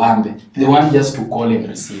is kabambe, the one just to call and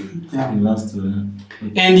receive. Yeah. We must,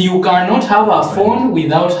 And you cannot have a phone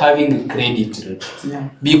without having credit, Yeah.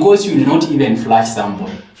 because you will not even flash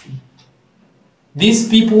somebody. These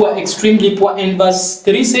people were extremely poor, and verse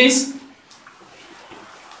 3 says,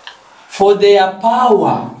 for their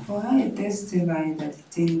power. For I testify that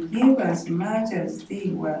they gave as much as they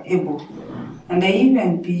were able, and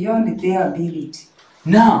even beyond their ability.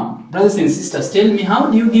 Now, brothers and sisters, tell me, how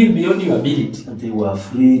do you give beyond your ability? They were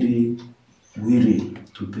freely willing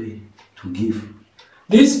to pay, to give.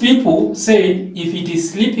 These people said, if it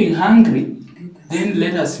is sleeping hungry, then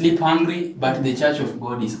let us sleep hungry, but the church of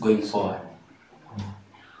God is going forward.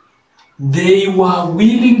 They were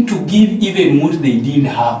willing to give even what they didn't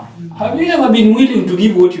have. Have you ever been willing to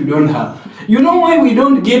give what you don't have? You know why we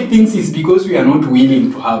don't get things is because we are not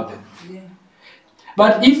willing to have them. Yeah.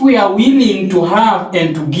 But if we are willing to have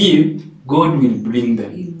and to give, God will bring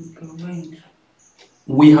them. He will provide.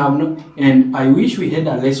 We have no, and I wish we had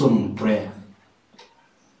a lesson on prayer.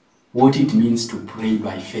 What it means to pray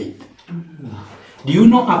by faith. Do you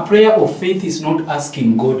know a prayer of faith is not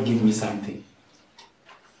asking God, give me something.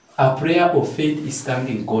 A prayer of faith is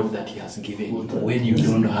thanking God that He has given you when you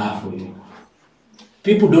don't have.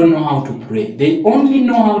 People don't know how to pray. They only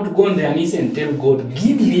know how to go on their knees and tell God,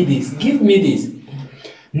 give me this, give me this.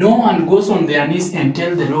 No one goes on their knees and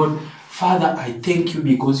tell the Lord, Father, I thank you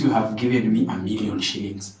because you have given me 1,000,000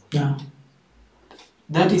 shillings. Yeah.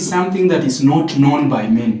 That is something that is not known by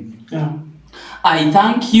many. Yeah. I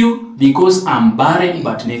thank you because I'm barren,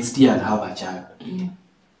 but next year I'll have a child. Yeah.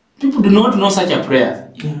 People do not know such a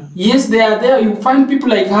prayer. Yeah. Yes, they are there. You find people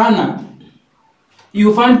like Hannah.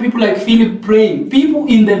 You find people like Philip praying. People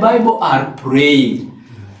in the Bible are praying.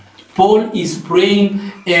 Paul is praying,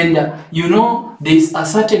 and there's a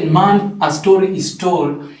certain man, a story is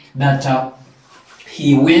told that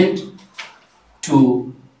he went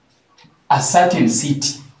to a certain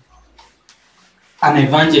city. An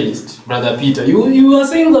evangelist, Brother Peter. You are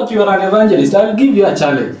saying that you are an evangelist. I'll give you a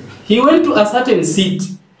challenge. He went to a certain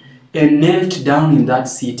city and knelt down in that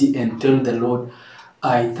city and told the Lord,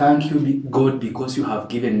 I thank you, God, because you have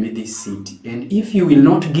given me this city. And if you will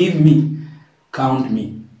not give me, count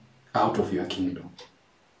me out of your kingdom.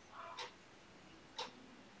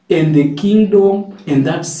 And the kingdom in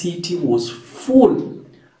that city was full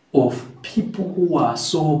of people who were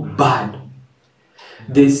so bad.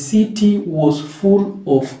 The city was full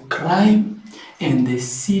of crime, and the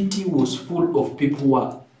city was full of people who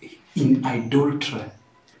were in idolatry,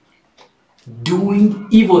 doing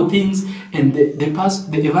evil things. And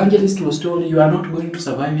the evangelist was told, you are not going to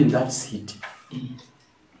survive in that city.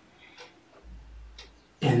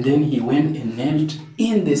 And then he went and knelt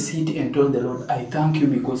in the city and told the Lord, I thank you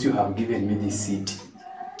because you have given me this city.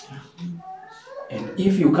 And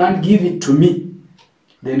if you can't give it to me,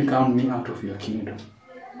 then count me out of your kingdom.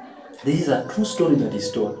 This is a true story that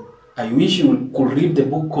is told. I wish you could read the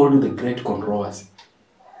book called The Great Controversy.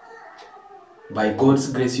 By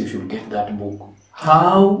God's grace, you should get that book.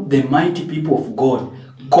 How the mighty people of God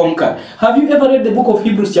conquered. Have you ever read the book of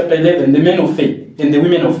Hebrews chapter 11, the men of faith and the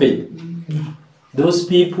women of faith? Those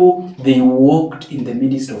people, they walked in the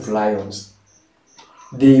midst of lions.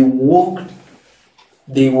 They walked,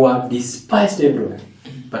 they were despised everywhere.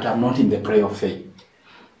 But I'm not in the prayer of faith.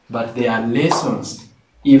 But there are lessons.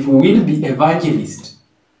 If we will be evangelists,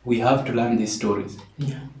 we have to learn these stories.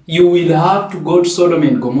 Yeah. You will have to go to Sodom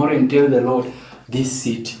and Gomorrah and tell the Lord, this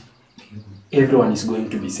city, everyone is going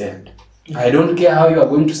to be saved. I don't care how you are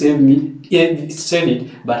going to save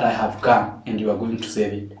it, but I have come and you are going to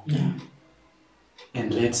save it. Yeah.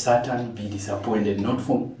 And let Satan be disappointed, not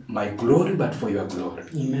for my glory, but for your glory.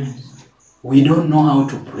 Amen. We don't know how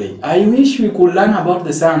to pray. I wish we could learn about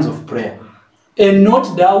the science of prayer. And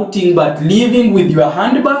not doubting, but living with your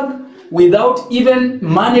handbag, without even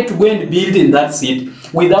money to go and build in that city,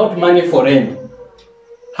 without money for rent,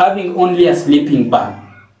 having only a sleeping bag,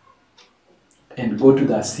 and go to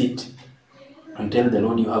the city and tell the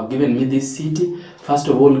Lord, you have given me this city. First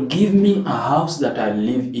of all, give me a house that I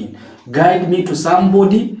live in. Guide me to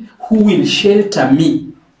somebody who will shelter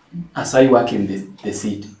me as I work in the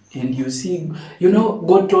city. And you see,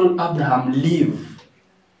 God told Abraham, live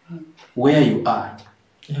where you are,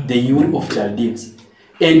 the Ur of Chaldeans,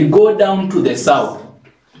 and go down to the south.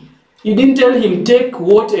 He didn't tell him, take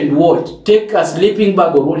what and what, take a sleeping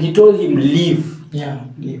bag or what. He told him, leave. Yeah,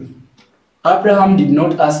 leave. Abraham did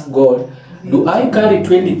not ask God, do I carry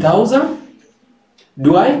 20,000?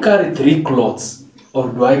 Do I carry 3 cloths? Or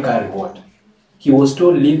do I carry what? He was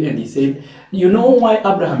told, leave, and he said, you know why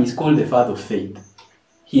Abraham is called the father of faith?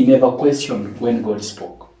 He never questioned when God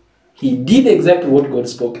spoke. He did exactly what God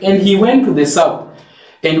spoke. And he went to the south.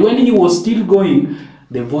 And when he was still going,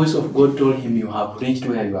 the voice of God told him, you have reached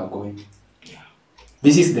where you are going.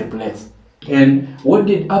 This is the place. And what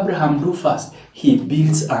did Abraham do first? He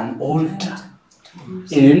builds an altar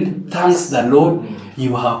and thanks the Lord,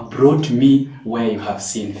 you have brought me where you have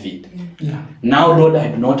seen fit. Yeah. Now, Lord, I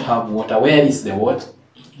do not have water. Where is the water?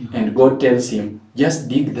 And God tells him, just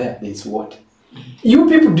dig there, there is water. You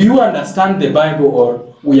people, do you understand the Bible,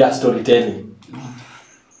 or we are storytelling?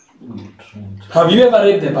 Have you ever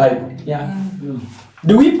read the Bible? Yeah.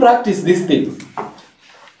 Do we practice these things?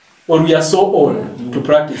 Or we are so old to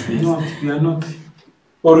practice this? No, we are not.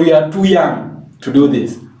 Or we are too young to do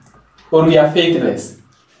this? Or we are faithless?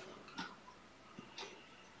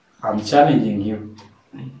 I'm challenging you.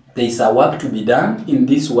 There is a work to be done in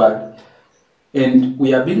this world. And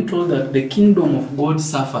we are being told that the kingdom of God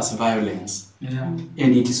suffers violence. Yeah. And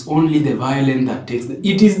it is only the violent that takes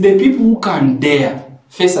it is the people who can dare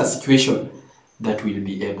face a situation that will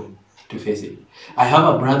be able to face it. I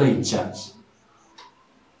have a brother in church.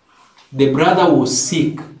 The brother was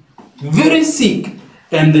sick, very sick,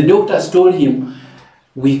 and the doctors told him,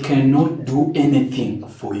 we cannot do anything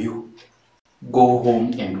for you. Go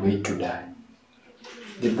home and wait to die.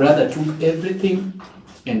 The brother took everything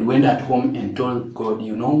and went at home and told God,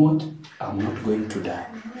 you know what? I'm not going to die.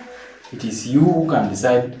 It is you who can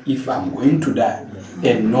decide if I'm going to die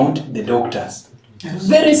and not the doctors.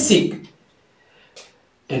 Very sick.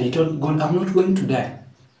 And he told God, I'm not going to die.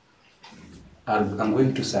 I'm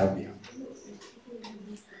going to serve you.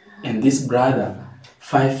 And this brother,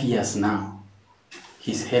 5 years now,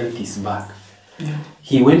 his health is back. Yeah.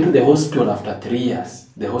 He went to the hospital after 3 years,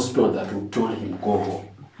 the hospital that told him go home.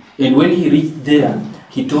 And when he reached there,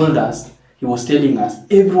 he told us, he was telling us,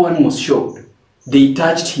 everyone was shocked. They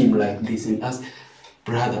touched him like this and asked,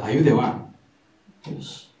 brother, are you the one?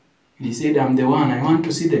 Yes. He said, I'm the one. I want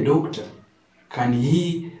to see the doctor. Can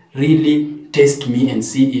he really test me and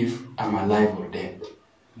see if I'm alive or dead?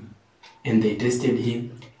 And they tested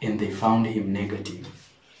him and they found him negative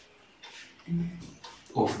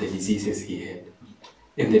of the diseases he had.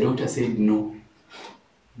 And the doctor said, no.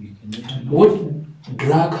 What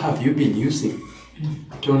drug have you been using?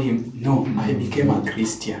 I told him, no, I became a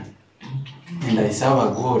Christian. And I serve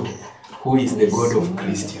a God who is the God of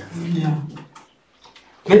Christians. Yeah.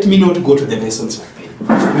 Let me not go to the lessons of faith.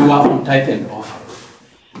 We were on tithe and offer.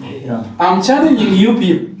 Yeah. I'm challenging you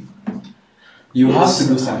people. You have to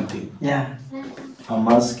do something. Yeah. I'm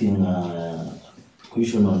asking a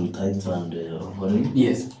question on tithe and offering.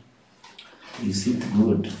 Yes. Is it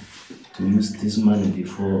good to use this money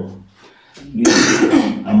before?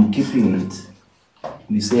 I'm keeping it.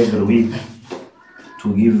 We say every week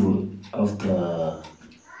to give after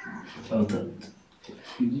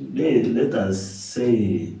let us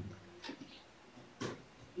say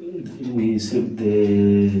we said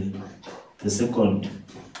the second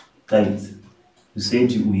tithe. We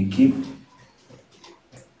said we keep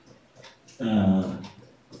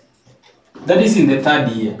that is in the third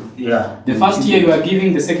year. Yeah. The first year you are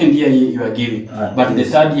giving, the second year you are giving. But yes. The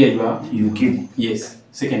third year you keep. Yes,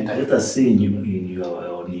 second time. Let us say in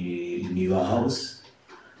your house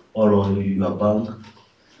or on your bank.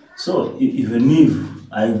 So even if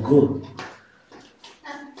I go,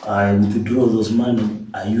 I withdraw those money,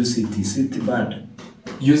 I use it. Is it bad?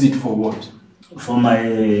 Use it for what? For my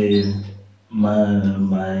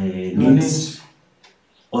needs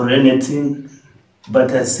or anything.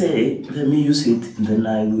 But I say, let me use it, and then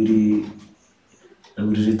I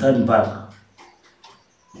will return back.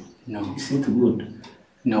 No. Is it good?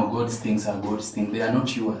 No, God's things are God's things. They are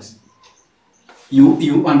not yours.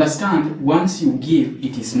 You understand, once you give,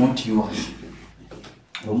 it is not yours.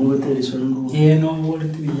 Yeah, no, what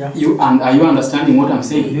it is. Are you understanding what I'm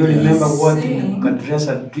saying? You remember what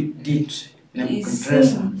Nebuchadnezzar did?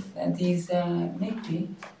 Nebuchadnezzar. That is maybe.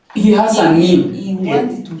 He has a need. He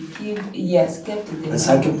wanted to give, he has kept the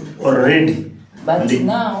money already. But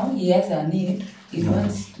now he has a need. He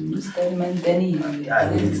wants to use that money, then he will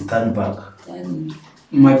return back.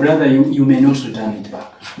 My brother, you may not return it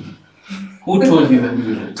back. Who told you that you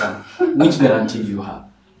will return? Which guarantee do you have?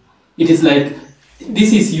 It is like,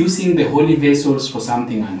 this is using the holy vessels for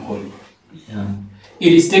something unholy. Yeah.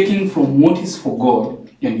 It is taking from what is for God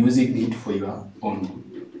and using it for your own good.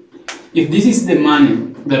 If this is the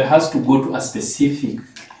money that has to go to a specific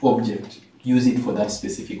object, use it for that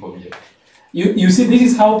specific object. You see, this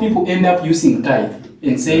is how people end up using tithe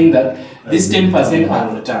and saying that this 10%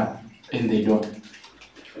 are returned, and they don't.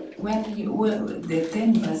 The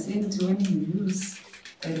 10% when you use,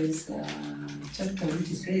 there is a chapter which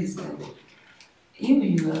says that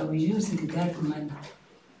if you have used that money,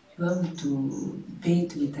 you have to pay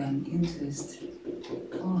it with an interest.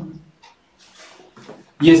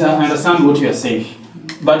 Yes, I understand what you are saying,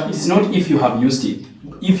 but it's not if you have used it.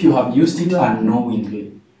 If you have used it unknowingly,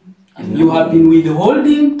 you have been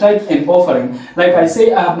withholding tithe and offering. Like I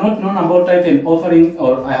say, I have not known about tithe and offering,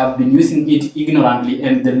 or I have been using it ignorantly,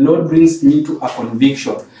 and the Lord brings me to a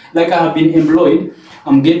conviction. Like I have been employed,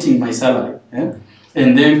 I'm getting my salary,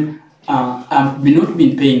 and then I've not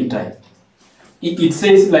been paying tithe. It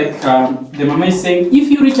says, like the Mama is saying, if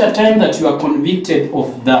you reach a time that you are convicted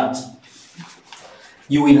of that,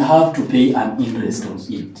 you will have to pay an interest on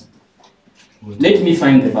it. Let me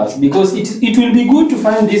find the verse, because it will be good to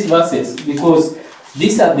find these verses, because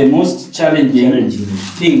these are the most challenging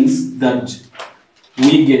things that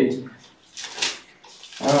we get.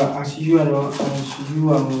 As you are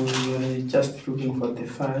just looking for the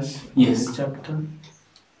first chapter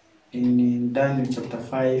in Daniel chapter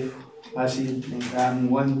 5, as I'm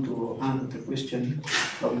going to answer the question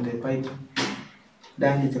from the Bible.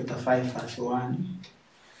 Daniel chapter 5 verse 1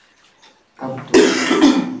 up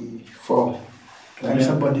to 4. Can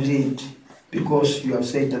somebody read? because you have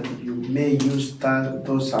said that you may use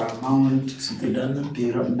those amount.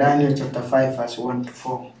 Daniel. Daniel chapter 5 verse 1 to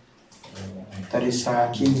 4. There is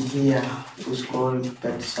a king here who's called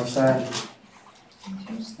Belshazzar.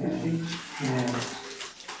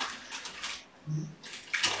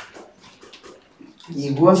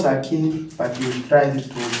 He was a king, but he tried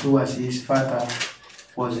to do as his father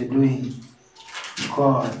was doing.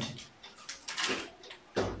 God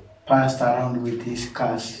passed around with his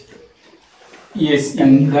curse. Yes,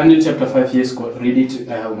 in Daniel chapter 5, yes, read it.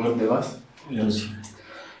 I have got the verse. Yes.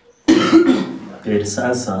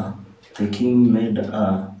 Belshazzar, the king, made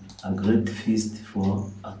a great feast for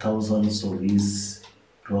 1,000 of his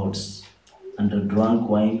lords, and drank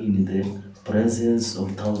wine in the presence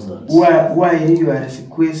of thousands. Why you are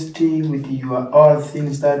requesting with your all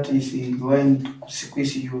things that is going to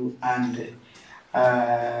squeeze you and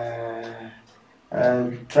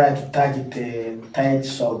try to target the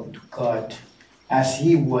tithes of God, as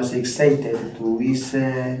he was excited to his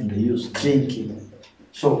drinking.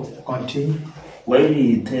 So continue. While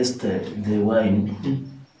he tasted the wine,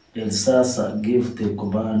 Belshazzar gave the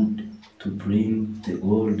command to bring the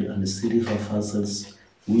gold and silver vessels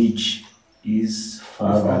which his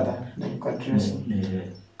father Nebuchadnezzar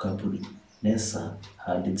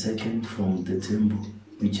had taken from the temple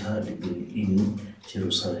which had been in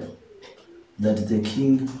Jerusalem, that the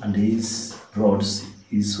king and his lords,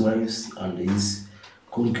 his wives, and his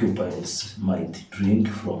concubines might drink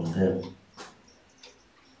from them.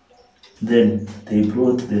 Then they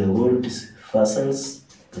brought the gold vessels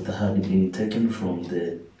that had been taken from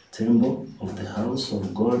the temple of the house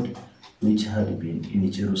of God which had been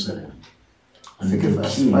in Jerusalem. And the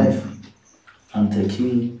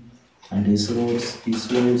king and his lords, his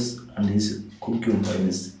wives, and his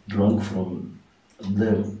concubines drank from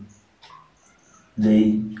them.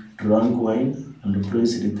 They drank wine and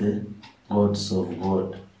praised the gods of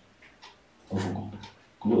gold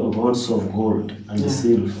and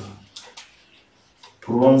silver,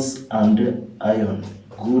 bronze and iron,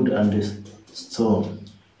 wood and stone.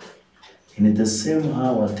 In the same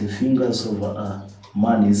hour, the fingers of a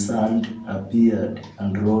man's hand appeared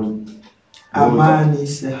and rolled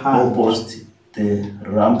opposite the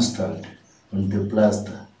lampstand on the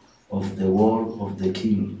plaster of the wall of the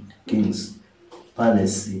king's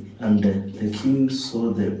palace, and the king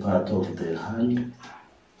saw the part of the hand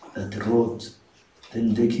that wrote.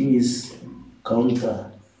 Then the king's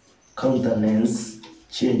countenance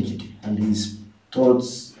changed, and his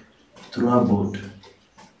thoughts troubled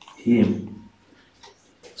him,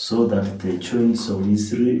 so that the joints of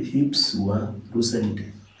his hips were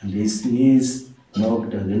loosened, and his knees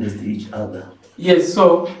knocked against each other. Yes,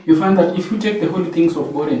 so you find that if you take the holy things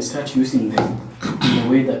of God and start using them in a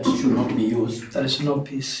way that should not be used, there is no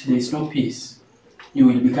peace. There is no peace. You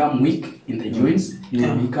will become weak in the joints. You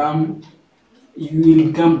will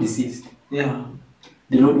become diseased. Yeah.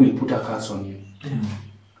 The Lord will put a curse on you. Yeah.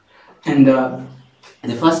 And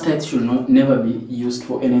the first tithe should never be used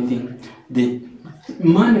for anything. The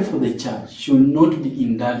money for the church should not be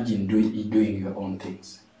indulged in doing your own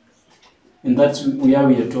things. And that's where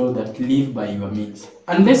we are told that live by your means.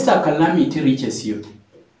 Unless a calamity reaches you,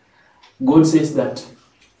 God says that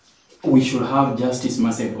we should have justice,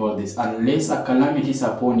 mercy, and all this. Unless a calamity is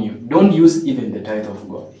upon you, don't use even the tithe of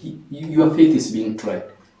God. Your faith is being tried.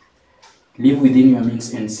 Live within your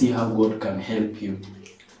means and see how God can help you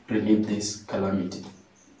relieve this calamity.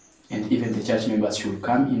 And even the church members should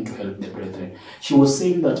come in to help the brethren. She was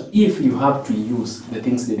saying that if you have to use the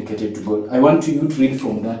things dedicated to God, I want you to read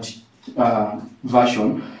from that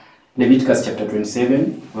version, Leviticus chapter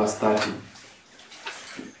 27, verse 30.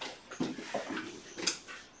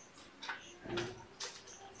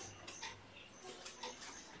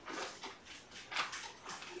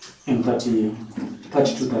 And 30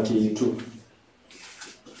 to 32.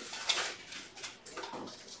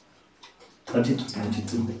 30 to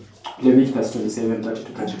 32. Leviticus 27, 30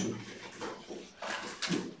 to 32.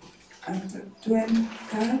 After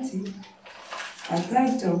 30, a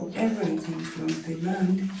tithe of everything from the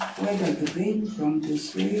land, whether the rain from the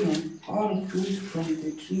soil or fruit from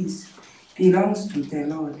the trees, belongs to the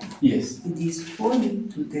Lord. Yes. It is holy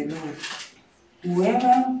to the Lord.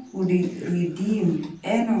 Whoever would redeem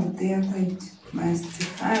any of their tithe must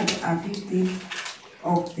add a fifth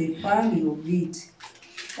of the value of it.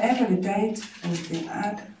 Every tithe of the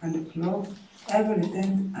earth and flock, every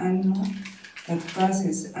tenth animal that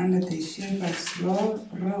passes under the shepherd's rod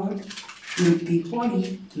will be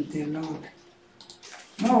holy to the Lord.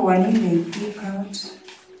 No one may pick out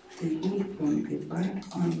the good from the bad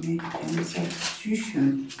or make any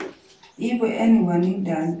substitution. If anyone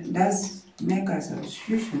does make a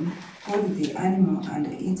substitution, hold the animal and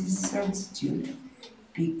its substitute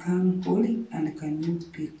become holy and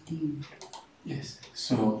cannot be cleaned. Yes.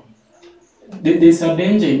 So there's a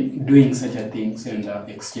danger in doing such a things and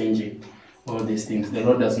exchanging all these things. The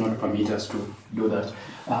Lord does not permit us to do that.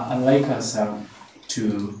 I'd like us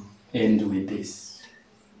to end with this.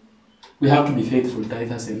 We have to be faithful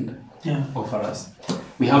tithers and offerers.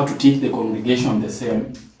 We have to teach the congregation the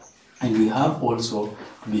same, and we have also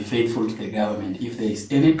to be faithful to the government. If there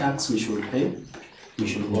is any tax we should pay, we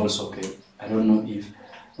should also pay. I don't know if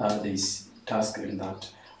there is task in that.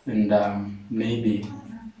 And maybe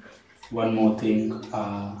one more thing.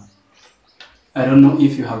 I don't know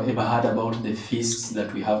if you have ever heard about the feasts,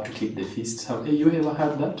 that we have to keep the feasts. Have you ever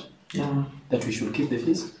heard that? Yeah. That we should keep the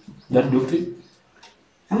feast? That doctrine?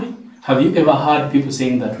 Huh? Have you ever heard people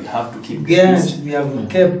saying that we have to keep the Yes, feast? we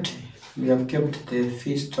have kept the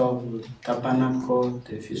Feast of Tabernacle,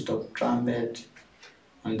 the Feast of Trumpet,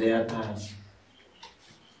 and the others.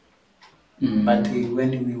 But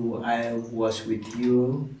when I was with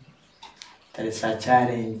you, there is a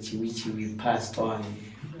challenge which we passed on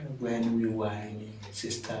when we were in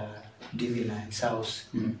Sister Divina's house.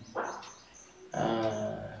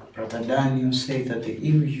 Brother Daniel said that if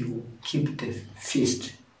you keep the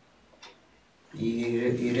feast, he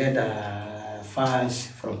read a verse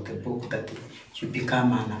from the book that you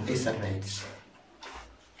become an Israelite.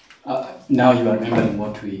 Now you are remembering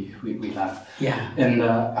what we learned. Yeah. And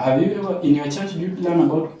have you ever, in your church, do you learn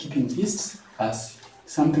about keeping feasts as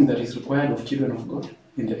something that is required of children of God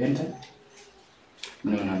in the end time?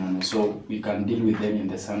 No. So we can deal with them in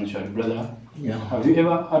the sanctuary. Brother, have you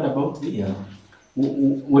ever heard about it? Yeah.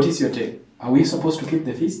 What is your take? Are we supposed to keep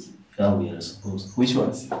the feast? Yeah, we are supposed to. Which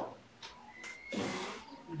ones?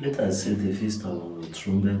 Let us say the Feast of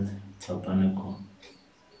Trumpet, Tabernacle,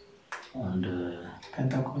 and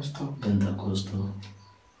Pentecostal.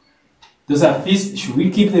 Those are feasts. Should we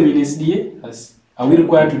keep them in SDA? Are we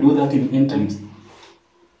required to do that in end times?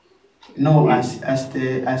 No, as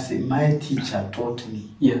my teacher taught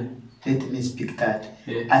me. Yeah. Let me speak that.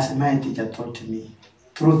 Yeah. As my teacher taught me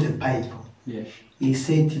through the Bible. Yeah. He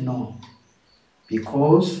said no,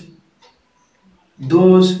 because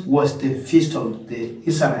those was the feast of the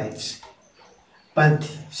Israelites. But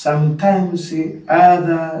sometimes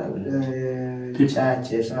other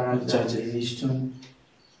churches, religions,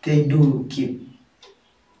 they do keep.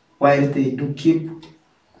 While they do keep,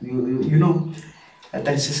 you know,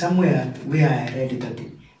 there is somewhere where I read that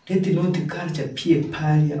let not the culture be a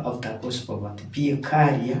pariah of the gospel, but be a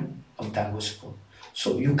carrier of the gospel.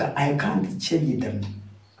 So I can't change them.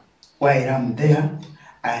 While I'm there,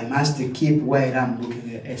 I must keep while I'm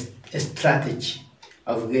looking at a strategy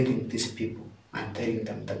of getting these people and telling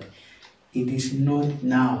them that it is not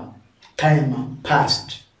now, time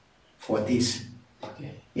passed for this.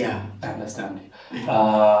 Okay. Yeah. I understand.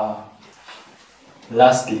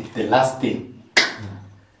 Lastly, the last thing.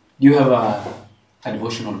 Do you have a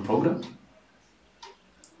devotional program?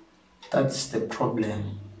 That's the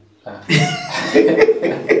problem.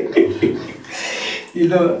 You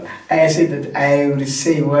know, I said that I will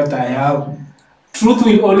say what I have. Truth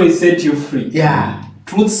will always set you free. Yeah.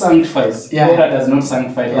 Truth sanctifies. Yeah. Error does not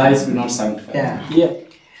sanctify. Yeah. Lies will not sanctify. Yeah.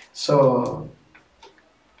 So,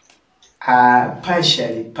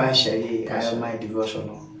 partially, I have my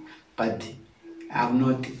devotional, but I have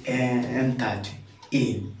not entered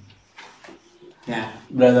in. Yeah.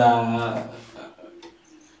 Brother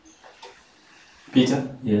Peter?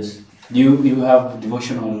 Yes. Do you have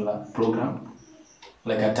devotional program?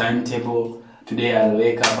 Like a timetable? Today I'll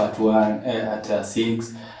wake up at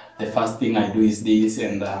 6. The first thing I do is this,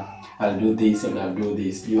 and I'll do this and I'll do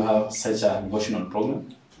this. Do you have such a devotional program?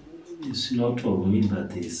 It's not of me,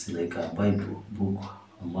 but it's like a Bible book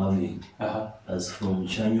I'm having. As from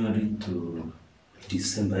January to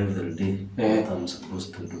December every day, what I'm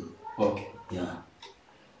supposed to do. Okay. Yeah.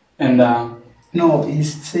 And no,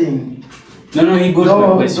 he's saying. No, he goes to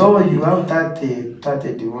my question. So you have that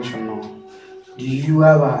devotional. Do you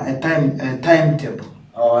have a timetable?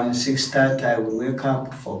 On 6:30 I will wake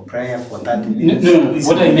up for prayer for 30 minutes. No.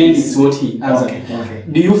 What I meant is what he answered. Okay.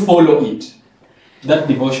 Do you follow it? That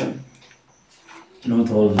devotion?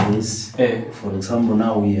 Not always. For example,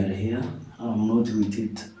 now we are here. I'm not with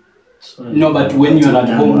it. So no, but when you are at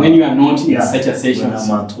home, when you are not in such a session,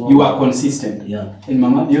 you are consistent. Yeah. And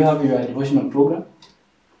Mama, do you have your devotional program?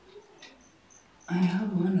 I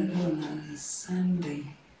have one on a Sunday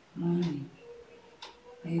morning.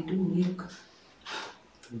 I do wake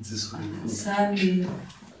on Sunday, saa 10.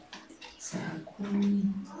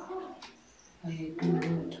 I do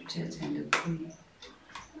go to church and pray.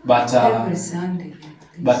 But every Sunday.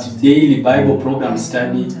 but daily Bible program I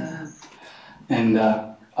study, don't have. and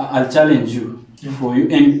I'll challenge you for you.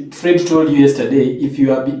 And Fred told you yesterday, if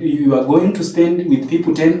you are going to spend with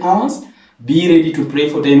people 10 hours, be ready to pray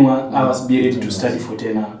for 10 hours, be ready to study for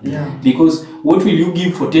 10 hours. Yeah. Because what will you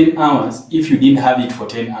give for 10 hours if you didn't have it for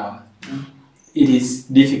 10 hours? It is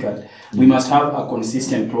difficult. We must have a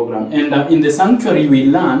consistent program. And in the sanctuary, we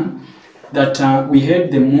learn that we had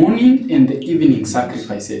the morning and the evening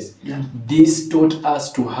sacrifices. Yeah. This taught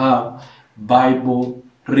us to have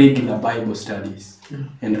regular Bible studies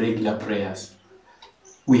and regular prayers.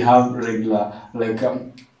 We have regular, like,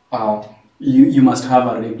 you must have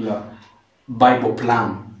a regular Bible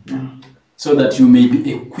plan so that you may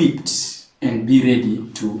be equipped and be ready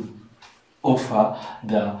to offer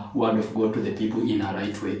the word of God to the people in a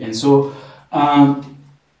right way. And so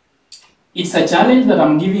it's a challenge that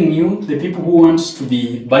I'm giving you, the people who want to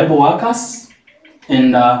be Bible workers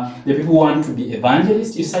and the people who want to be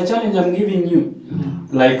evangelists. It's a challenge I'm giving you.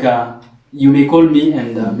 Like you may call me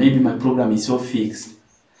and maybe my program is so fixed.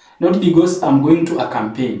 Not because I'm going to a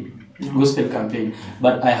campaign, gospel campaign,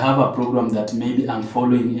 but I have a program that maybe I'm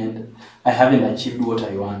following and I haven't achieved what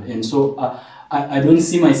I want. And so I don't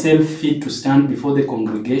see myself fit to stand before the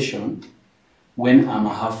congregation when I'm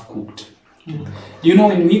half-cooked. You know,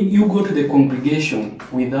 when you go to the congregation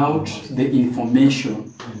without the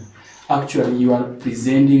information, actually you are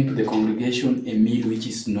presenting to the congregation a meal which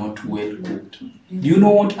is not well cooked. Do you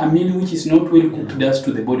know what a meal which is not well cooked does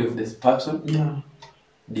to the body of this person? Yeah.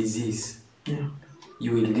 Disease. Yeah.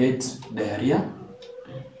 You will get diarrhea.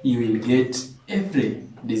 You will get every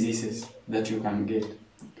diseases that you can get.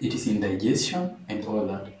 It is indigestion and all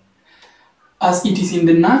that. As it is in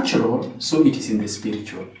the natural, so it is in the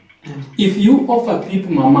spiritual. If you offer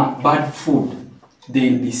people, mama, bad food,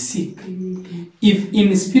 they'll be sick. If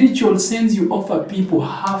in spiritual sense you offer people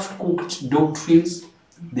half-cooked doctrines,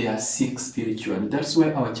 they are sick spiritually. That's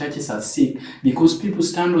why our churches are sick, because people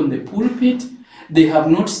stand on the pulpit, they have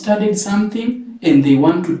not studied something, and they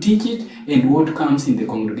want to teach it, and what comes in the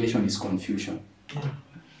congregation is confusion.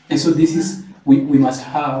 And so this is, we must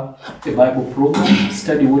have a Bible program,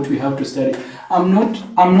 study what we have to study. I'm not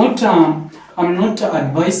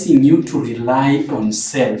advising you to rely on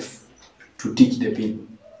self to teach the people.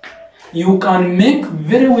 You can make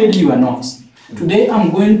very well your notes. Today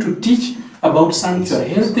I'm going to teach about sanctuary,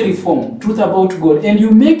 healthy reform, truth about God, and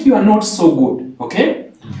you make your notes so good,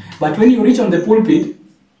 okay? But when you reach on the pulpit,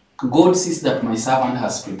 God sees that my servant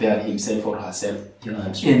has prepared himself or herself,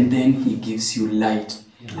 and then he gives you light,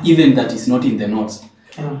 even that is not in the notes.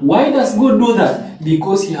 Why does God do that?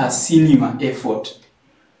 Because he has seen your effort.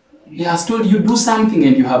 He has told you do something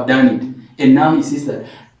and you have done it. And now he says that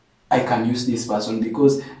I can use this person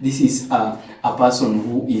because this is a person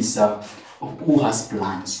who is who has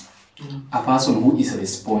plans. A person who is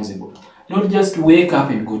responsible. Not just wake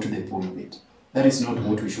up and go to the pulpit. That is not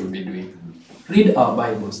what we should be doing. Read our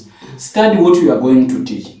Bibles. Study what you are going to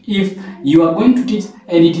teach. If you are going to teach,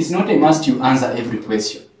 and it is not a must you answer every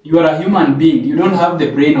question. You are a human being. You don't have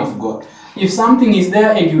the brain of God. If something is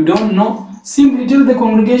there and you don't know, simply tell the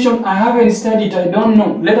congregation, I haven't studied, I don't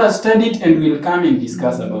know. Let us study it and we'll come and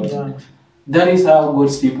discuss about it. That is how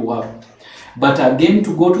God's people work. But again,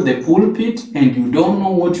 to go to the pulpit and you don't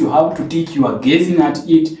know what you have to teach, you are gazing at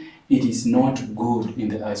it, it is not good in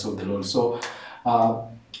the eyes of the Lord. So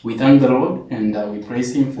we thank the Lord and we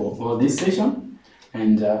praise him for this session.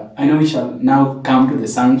 And I know we shall now come to the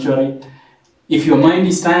sanctuary. If your mind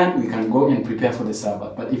is tired, we can go and prepare for the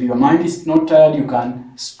Sabbath. But if your mind is not tired, you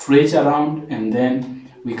can stretch around and then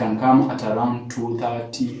we can come at around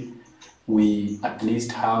 2:30. We at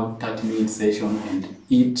least have 30-minute session and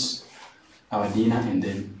eat our dinner and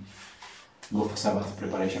then go for Sabbath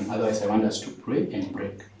preparation. Otherwise, I want us to pray and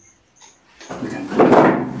break. We can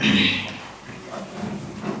pray.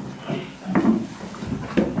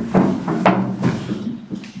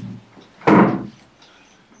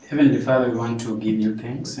 Heavenly Father, we want to give you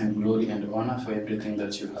thanks and glory and honor for everything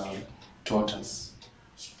that you have taught us.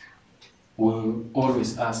 We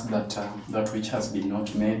always ask that that which has been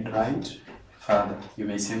not made right, Father, you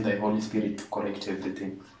may send thy Holy Spirit to correct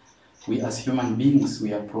everything. We as human beings,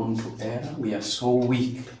 we are prone to error. We are so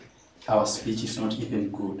weak. Our speech is not even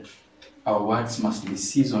good. Our words must be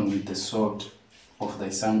seasoned with the salt of thy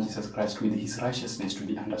Son, Jesus Christ, with his righteousness to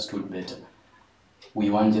be understood better. We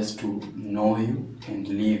want just to know you and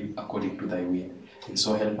live according to thy will. And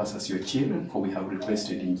so help us as your children, for we have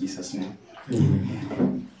requested in Jesus' name.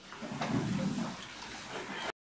 Amen.